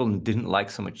thought people didn't like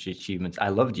so much the achievements. I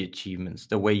love the achievements.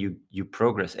 The way you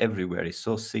progress everywhere is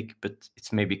so sick, but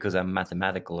it's maybe because I'm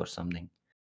mathematical or something.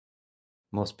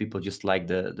 Most people just like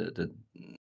the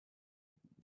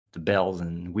bells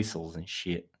and whistles and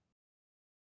shit.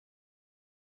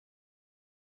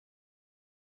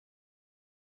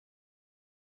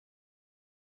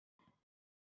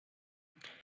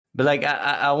 But like,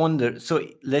 I wonder. So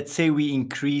let's say we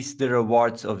increase the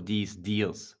rewards of these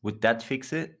deals. Would that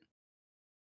fix it?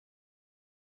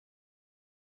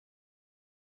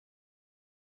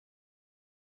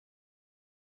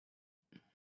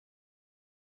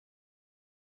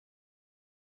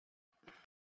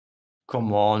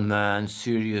 Come on, man.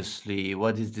 Seriously,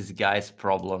 what is this guy's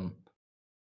problem?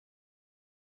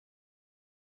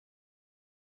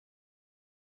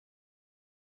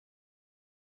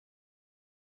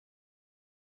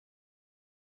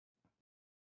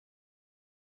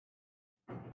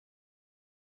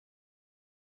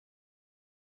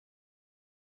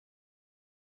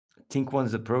 I think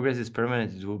once the progress is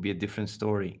permanent, it will be a different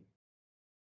story.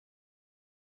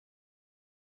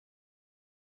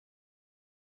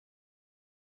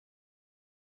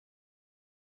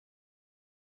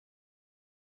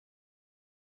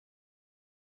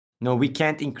 No, we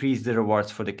can't increase the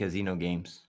rewards for the casino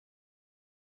games.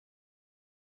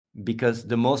 Because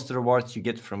the most rewards you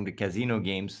get from the casino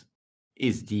games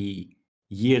is the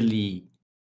yearly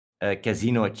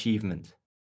casino achievement.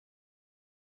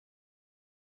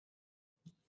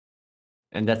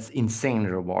 And that's insane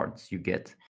rewards you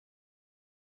get.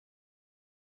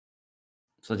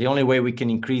 So the only way we can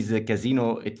increase the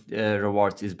casino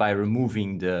rewards is by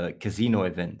removing the casino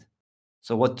event.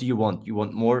 So what do you want? You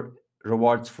want more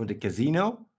rewards for the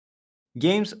casino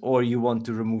games, or you want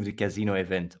to remove the casino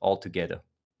event altogether?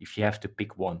 If you have to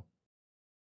pick one,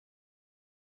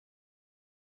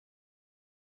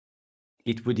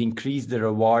 it would increase the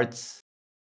rewards.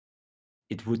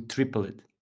 It would triple it.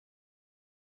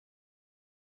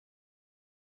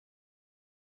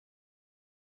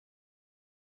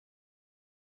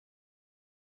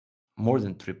 More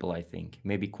than triple, I think.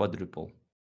 Maybe quadruple.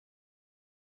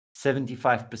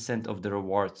 75% of the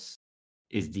rewards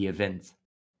is the event,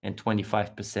 and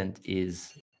 25%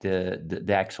 is the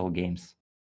actual games.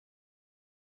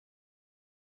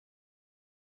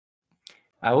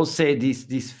 I will say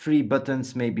these free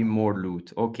buttons may be more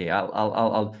loot. Okay,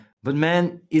 I'll. But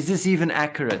man, is this even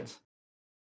accurate?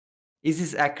 Is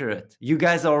this accurate? You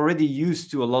guys are already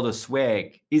used to a lot of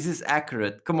swag. Is this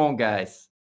accurate? Come on, guys.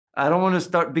 I don't want to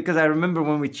start, because I remember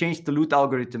when we changed the loot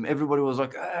algorithm, everybody was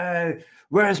like, hey,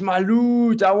 where's my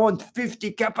loot? I want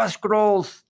 50 kappa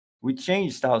scrolls. We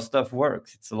changed how stuff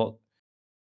works. It's a lot.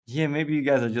 Yeah, maybe you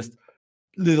guys are just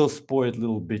little spoiled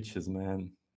little bitches,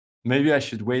 man. Maybe I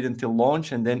should wait until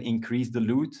launch and then increase the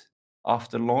loot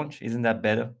after launch. Isn't that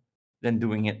better than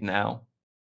doing it now?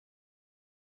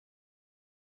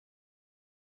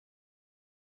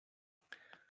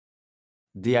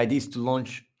 The idea is to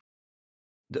launch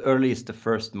the earliest, the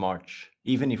 1st March.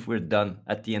 Even if we're done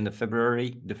at the end of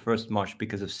February, the 1st March,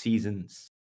 because of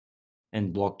seasons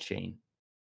and blockchain.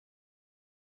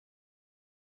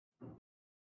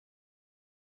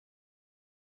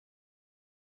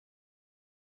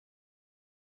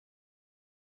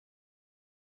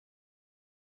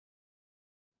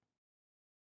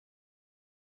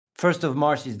 First of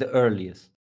March is the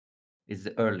earliest. Is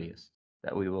the earliest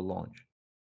that we will launch.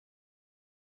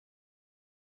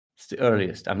 It's the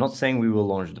earliest. I'm not saying we will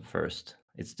launch the 1st.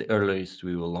 It's the earliest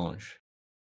we will launch.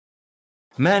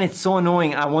 Man, it's so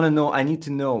annoying. I want to know. I need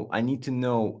to know. I need to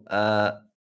know.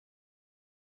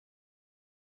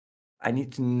 I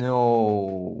need to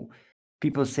know.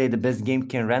 People say the best game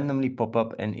can randomly pop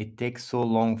up and it takes so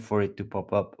long for it to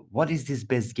pop up. What is this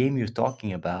best game you're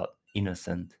talking about,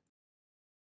 innocent?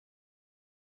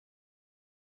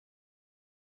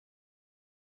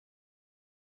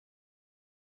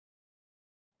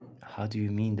 How do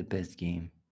you mean the best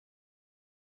game?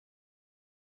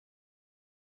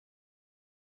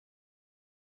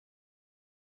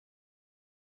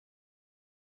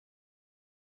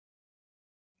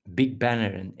 Big banner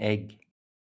and egg.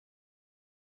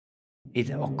 It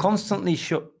constantly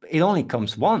show. It only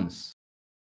comes once.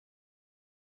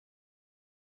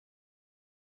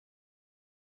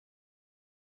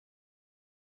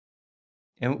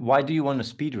 And why do you want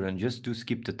to speedrun? Just do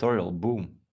skip tutorial.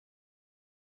 Boom.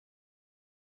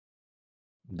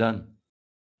 Done.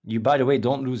 You, by the way,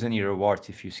 don't lose any rewards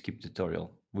if you skip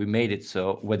tutorial. We made it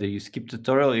so whether you skip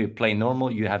tutorial or you play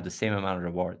normal, you have the same amount of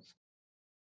rewards.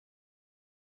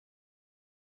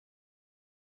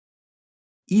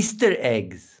 Easter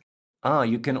eggs. Ah,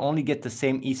 you can only get the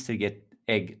same Easter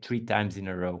egg 3 times in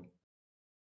a row.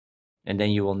 And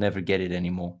then you will never get it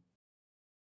anymore.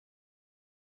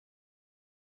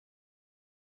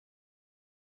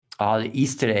 Ah, the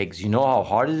Easter eggs. You know how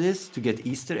hard it is to get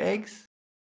Easter eggs?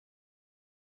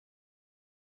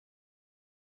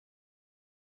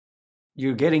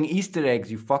 You're getting Easter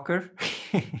eggs, you fucker.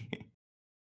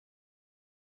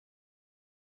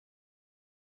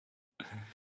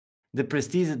 The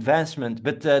Prestige advancement,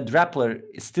 but Drappler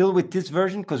is still with this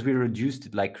version because we reduced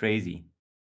it like crazy.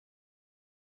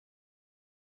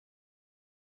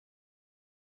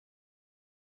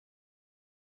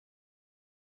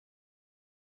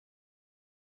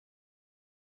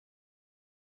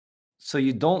 So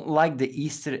you don't like the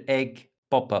Easter egg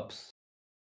pop-ups?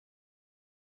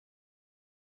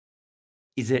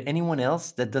 Is there anyone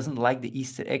else that doesn't like the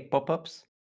Easter egg pop-ups?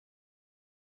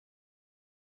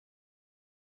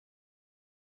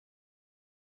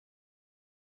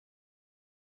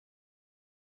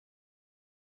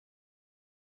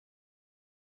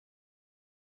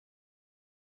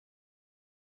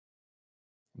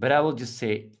 But I will just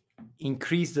say,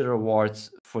 increase the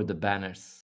rewards for the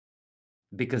banners.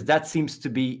 Because that seems to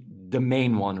be the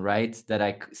main one, right? That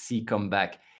I see come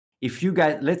back. If you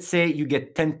guys, let's say you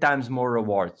get 10 times more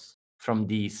rewards from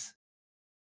these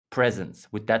presents,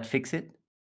 would that fix it?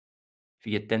 If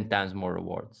you get 10 times more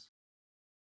rewards.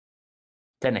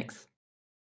 10x.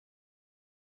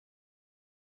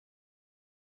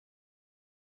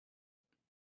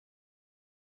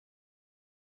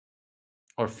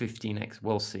 Or 15x,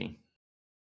 we'll see.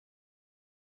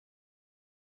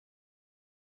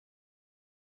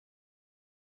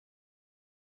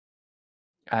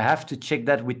 I have to check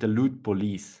that with the loot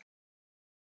police.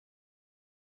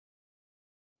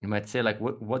 You might say, like,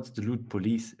 what's the loot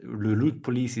police? The loot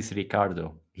police is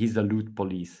Ricardo. He's the loot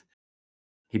police.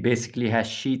 He basically has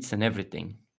sheets and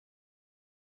everything.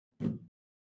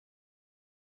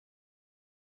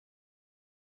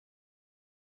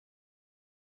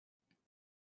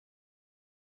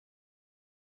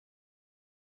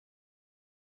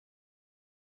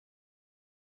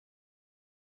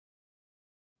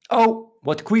 Oh,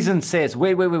 what Quizen says.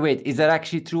 Wait. Is that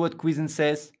actually true what Quizen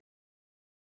says?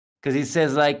 Because he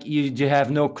says, like, you have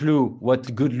no clue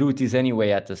what good loot is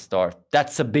anyway at the start.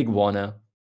 That's a big one, huh?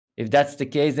 If that's the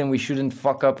case, then we shouldn't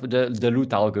fuck up the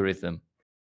loot algorithm.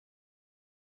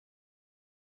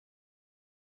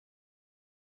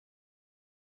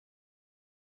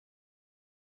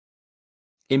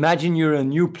 Imagine you're a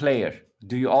new player.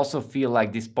 Do you also feel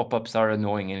like these pop-ups are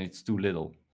annoying and it's too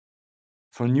little?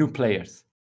 For new players.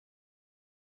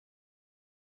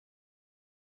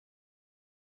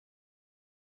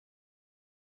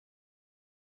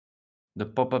 The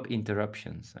pop-up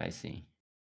interruptions, I see.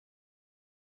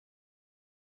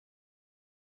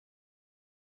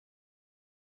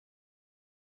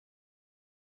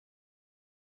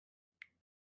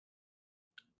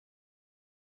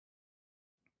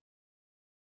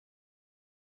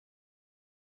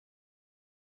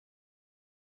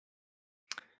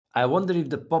 I wonder if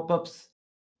the pop-ups,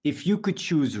 if you could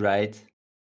choose, right?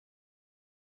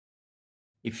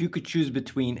 If you could choose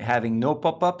between having no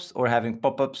pop-ups or having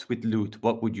pop-ups with loot,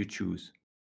 what would you choose?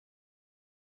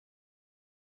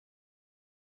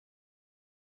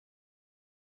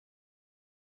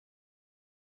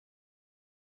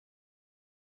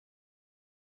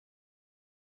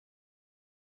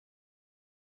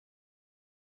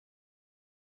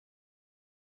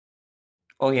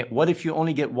 Okay, what if you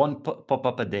only get one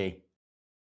pop-up a day?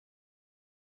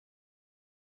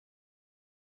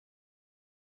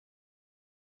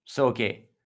 So, okay,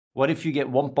 what if you get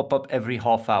one pop-up every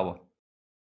half hour?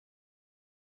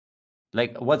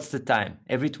 Like, what's the time?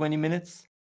 Every 20 minutes?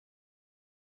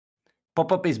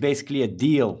 Pop-up is basically a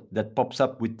deal that pops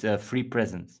up with free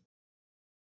presents.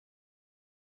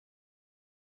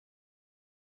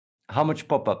 How much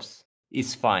pop-ups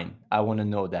is fine? I want to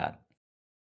know that.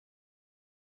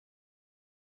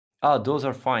 Ah, those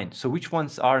are fine. So which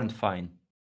ones aren't fine?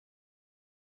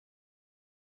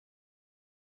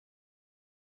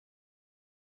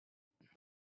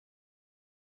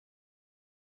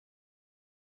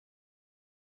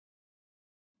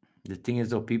 The thing is,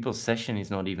 though, people's session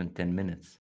is not even 10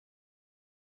 minutes.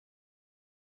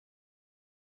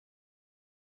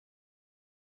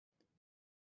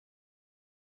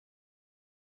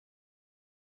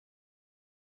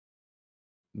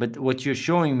 But what you're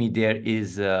showing me there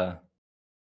is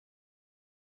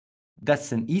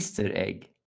that's an Easter egg.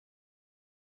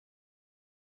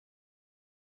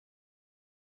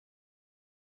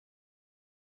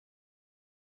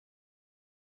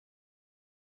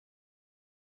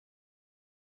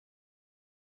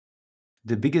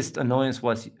 The biggest annoyance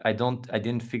was I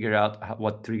didn't figure out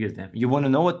what triggers them. You want to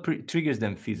know what triggers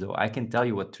them, Fizo? I can tell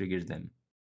you what triggers them.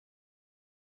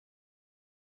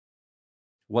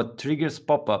 What triggers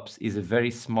pop-ups is a very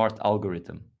smart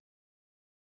algorithm.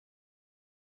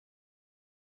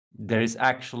 There is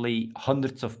actually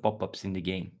hundreds of pop-ups in the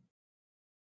game.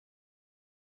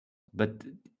 But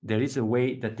there is a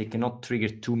way that they cannot trigger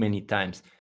too many times.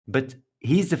 But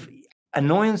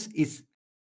annoyance is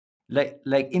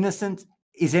like innocent.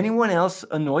 Is anyone else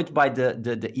annoyed by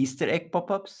the Easter egg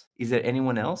pop-ups? Is there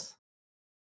anyone else?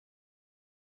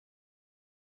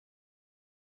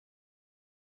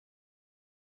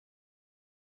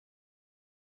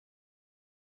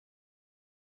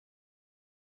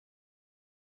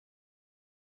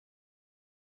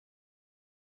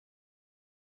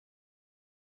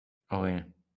 Oh yeah,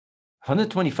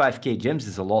 125k gems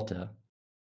is a lot, huh?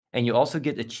 And you also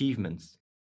get achievements.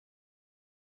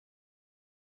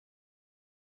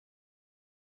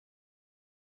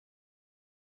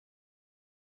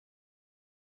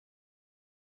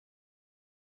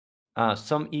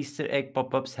 Some Easter egg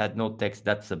pop-ups had no text.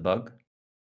 That's a bug.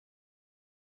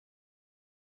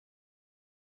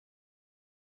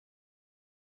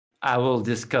 I will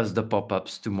discuss the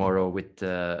pop-ups tomorrow with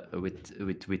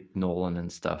Nolan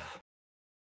and stuff.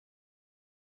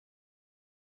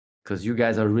 Because you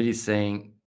guys are really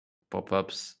saying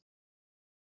pop-ups.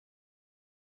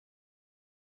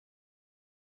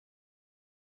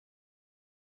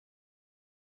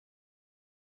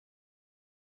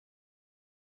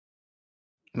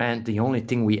 Man, the only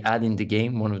thing we add in the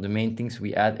game, one of the main things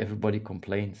we add, everybody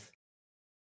complains.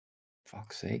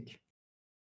 Fuck's sake.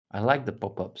 I like the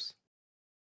pop-ups.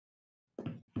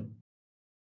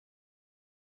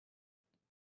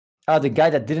 The guy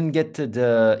that didn't get to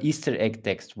the Easter egg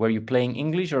text. Were you playing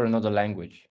English or another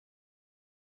language?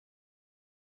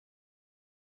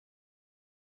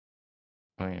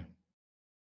 Oh yeah.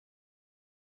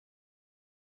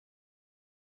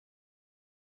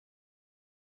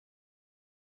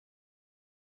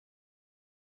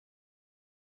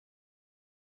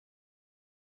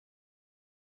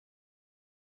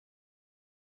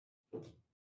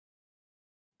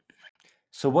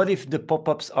 So what if the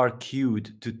pop-ups are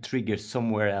queued to trigger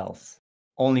somewhere else?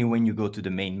 Only when you go to the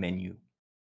main menu?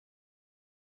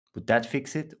 Would that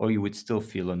fix it, or you would still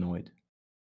feel annoyed?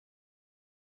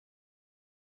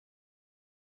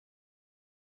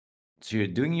 So you're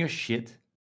doing your shit,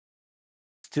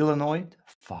 still annoyed?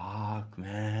 Fuck,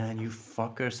 man, you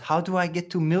fuckers. How do I get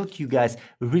to milk you guys?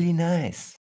 Really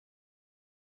nice.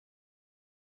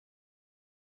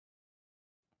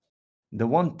 The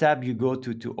one tab you go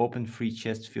to open free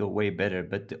chests feel way better,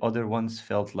 but the other ones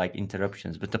felt like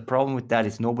interruptions. But the problem with that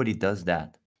is nobody does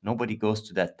that. Nobody goes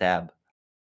to that tab.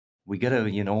 We gotta,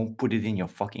 put it in your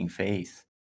fucking face.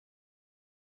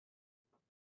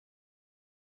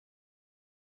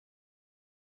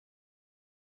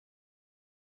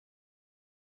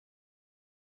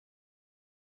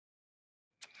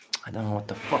 I don't know what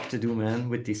the fuck to do, man,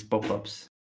 with these pop-ups.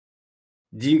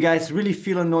 Do you guys really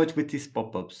feel annoyed with these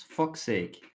pop-ups? Fuck's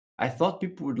sake. I thought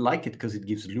people would like it because it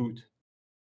gives loot.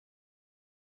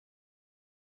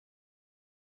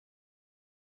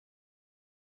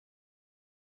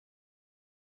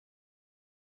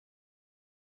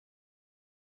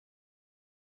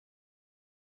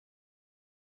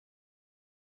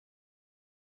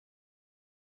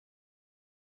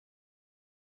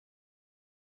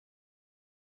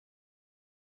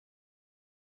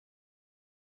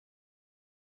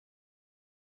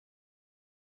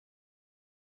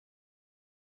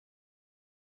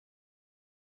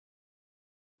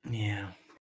 Yeah.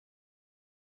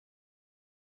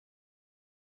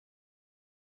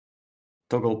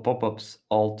 Toggle pop-ups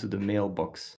all to the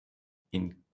mailbox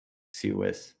in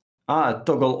COS.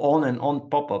 Toggle on and on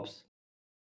pop-ups.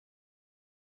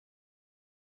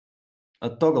 A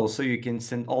toggle so you can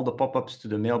send all the pop-ups to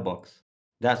the mailbox.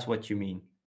 That's what you mean.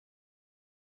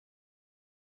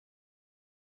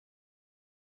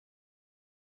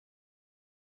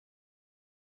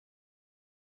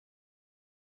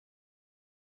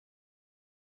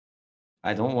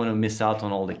 I don't want to miss out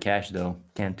on all the cash though.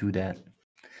 Can't do that.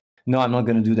 No, I'm not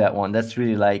gonna do that one. That's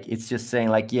really like, it's just saying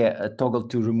like, yeah, a toggle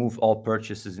to remove all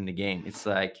purchases in the game. It's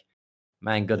like,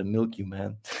 man, gotta milk you,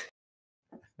 man.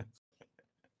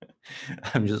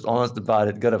 I'm just honest about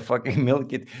it. Gotta fucking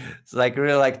milk it. It's like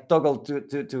really like toggle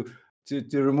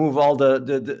to remove all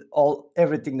the all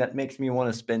everything that makes me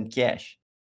want to spend cash.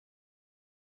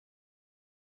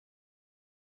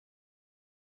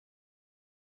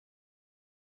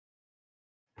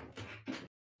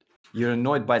 You're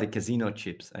annoyed by the casino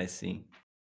chips, I see.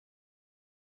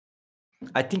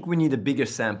 I think we need a bigger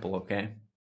sample, okay?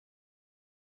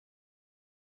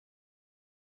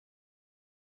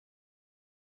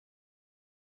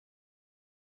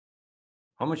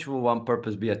 How much will one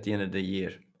purpose be at the end of the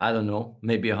year? I don't know,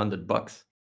 maybe $100.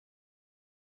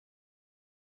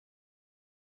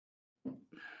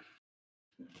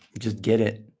 Just get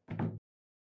it.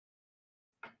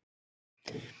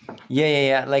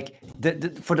 Yeah. Like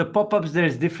for the pop-ups,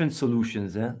 there's different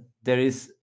solutions, eh? there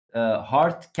is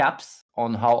hard caps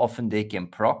on how often they can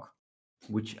proc,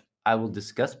 which I will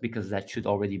discuss because that should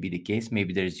already be the case.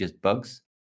 Maybe there's just bugs.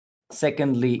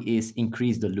 Secondly is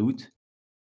increase the loot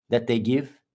that they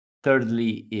give.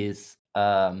 Thirdly is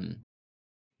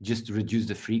just reduce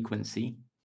the frequency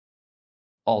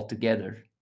altogether.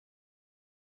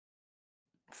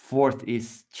 Fourth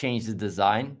is change the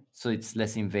design so it's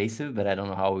less invasive, but I don't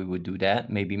know how we would do that.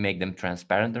 Maybe make them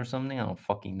transparent or something. I don't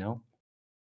fucking know.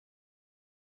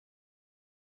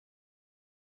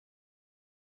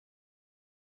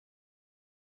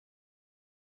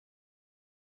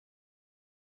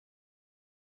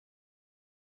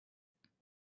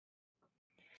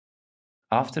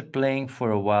 After playing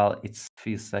for a while, it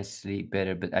feels slightly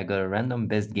better, but I got a random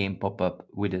best game pop-up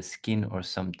with a skin or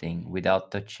something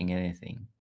without touching anything.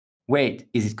 Wait,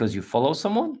 is it because you follow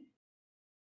someone?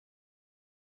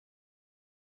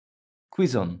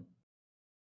 Quizon.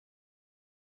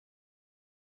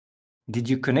 Did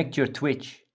you connect your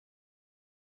Twitch?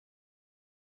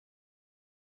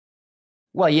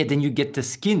 Well, yeah, then you get the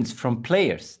skins from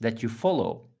players that you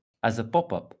follow as a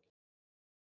pop-up.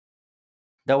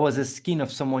 That was a skin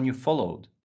of someone you followed.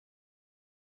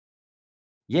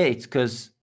 Yeah, it's because...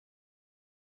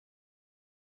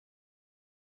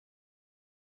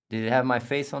 Did it have my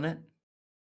face on it?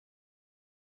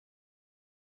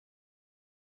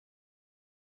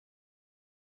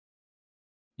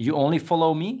 You only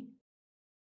follow me?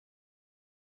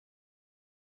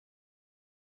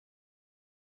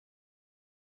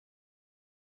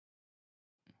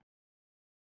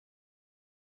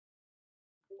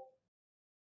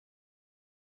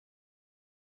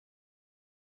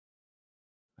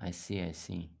 I see, I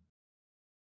see.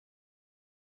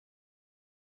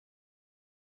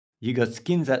 You got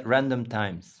skins at random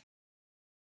times.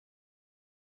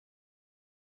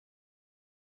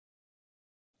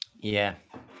 Yeah.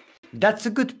 That's a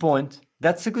good point.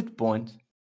 That's a good point.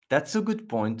 That's a good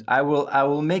point. I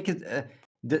will make it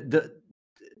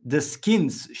the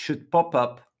skins should pop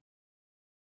up.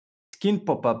 Skin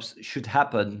pop-ups should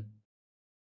happen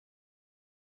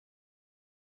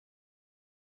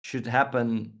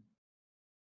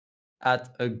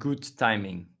at a good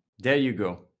timing. There you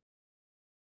go.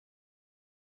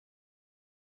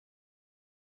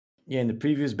 Yeah, in the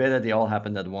previous beta, they all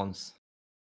happened at once.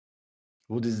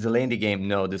 Will this delay the game?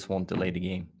 No, this won't delay the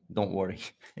game. Don't worry.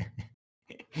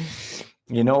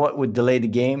 You know what would delay the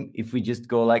game? If we just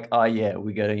go like, oh yeah,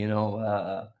 we gotta, you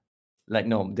know, like,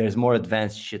 no, there's more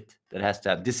advanced shit that has to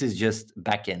happen. This is just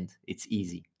backend. It's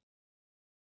easy.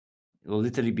 It will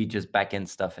literally be just backend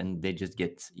stuff, and they just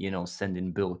get, you know, sent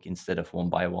in bulk instead of one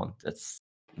by one. That's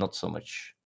not so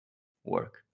much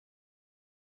work.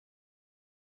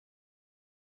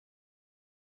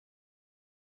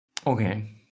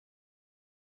 Okay.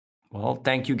 Well,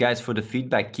 thank you guys for the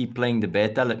feedback. Keep playing the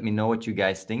beta. Let me know what you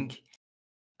guys think.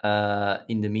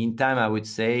 In the meantime, I would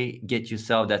say get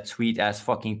yourself that sweet ass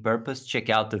fucking purpose.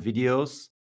 Check out the videos.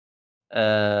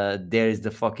 There is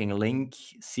the fucking link.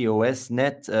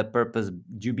 COS.net purpose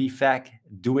DUBIEX.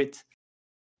 Do it.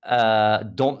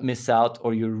 Don't miss out,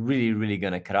 or you're really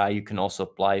gonna cry. You can also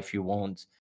apply if you want,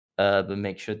 but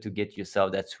make sure to get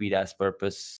yourself that sweet ass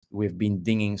purpose. We've been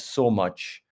dinging so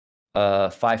much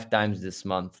 5 times this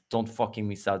month. Don't fucking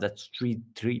miss out. That's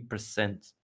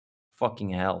 3%. Fucking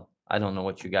hell. I don't know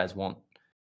what you guys want.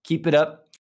 Keep it up.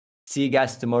 See you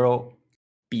guys tomorrow.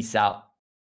 Peace out.